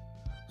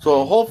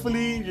 So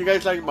hopefully you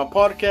guys like my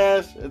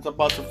podcast. It's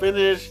about to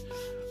finish.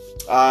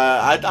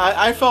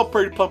 I felt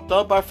pretty pumped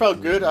up. I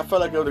felt good. I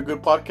felt like it was a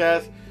good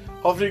podcast.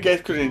 Hopefully you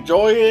guys could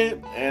enjoy it.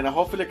 And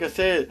hopefully, like I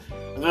said,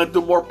 I'm going to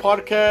do more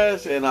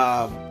podcasts. And,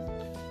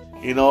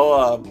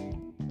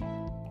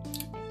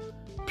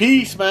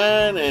 peace,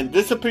 man, and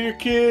discipline your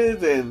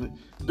kids and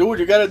do what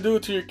you gotta do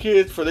to your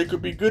kids for they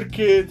could be good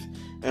kids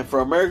and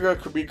for America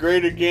could be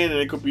great again and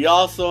it could be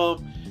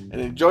awesome.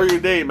 And enjoy your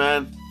day,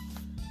 man.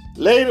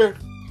 Later.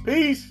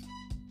 Peace.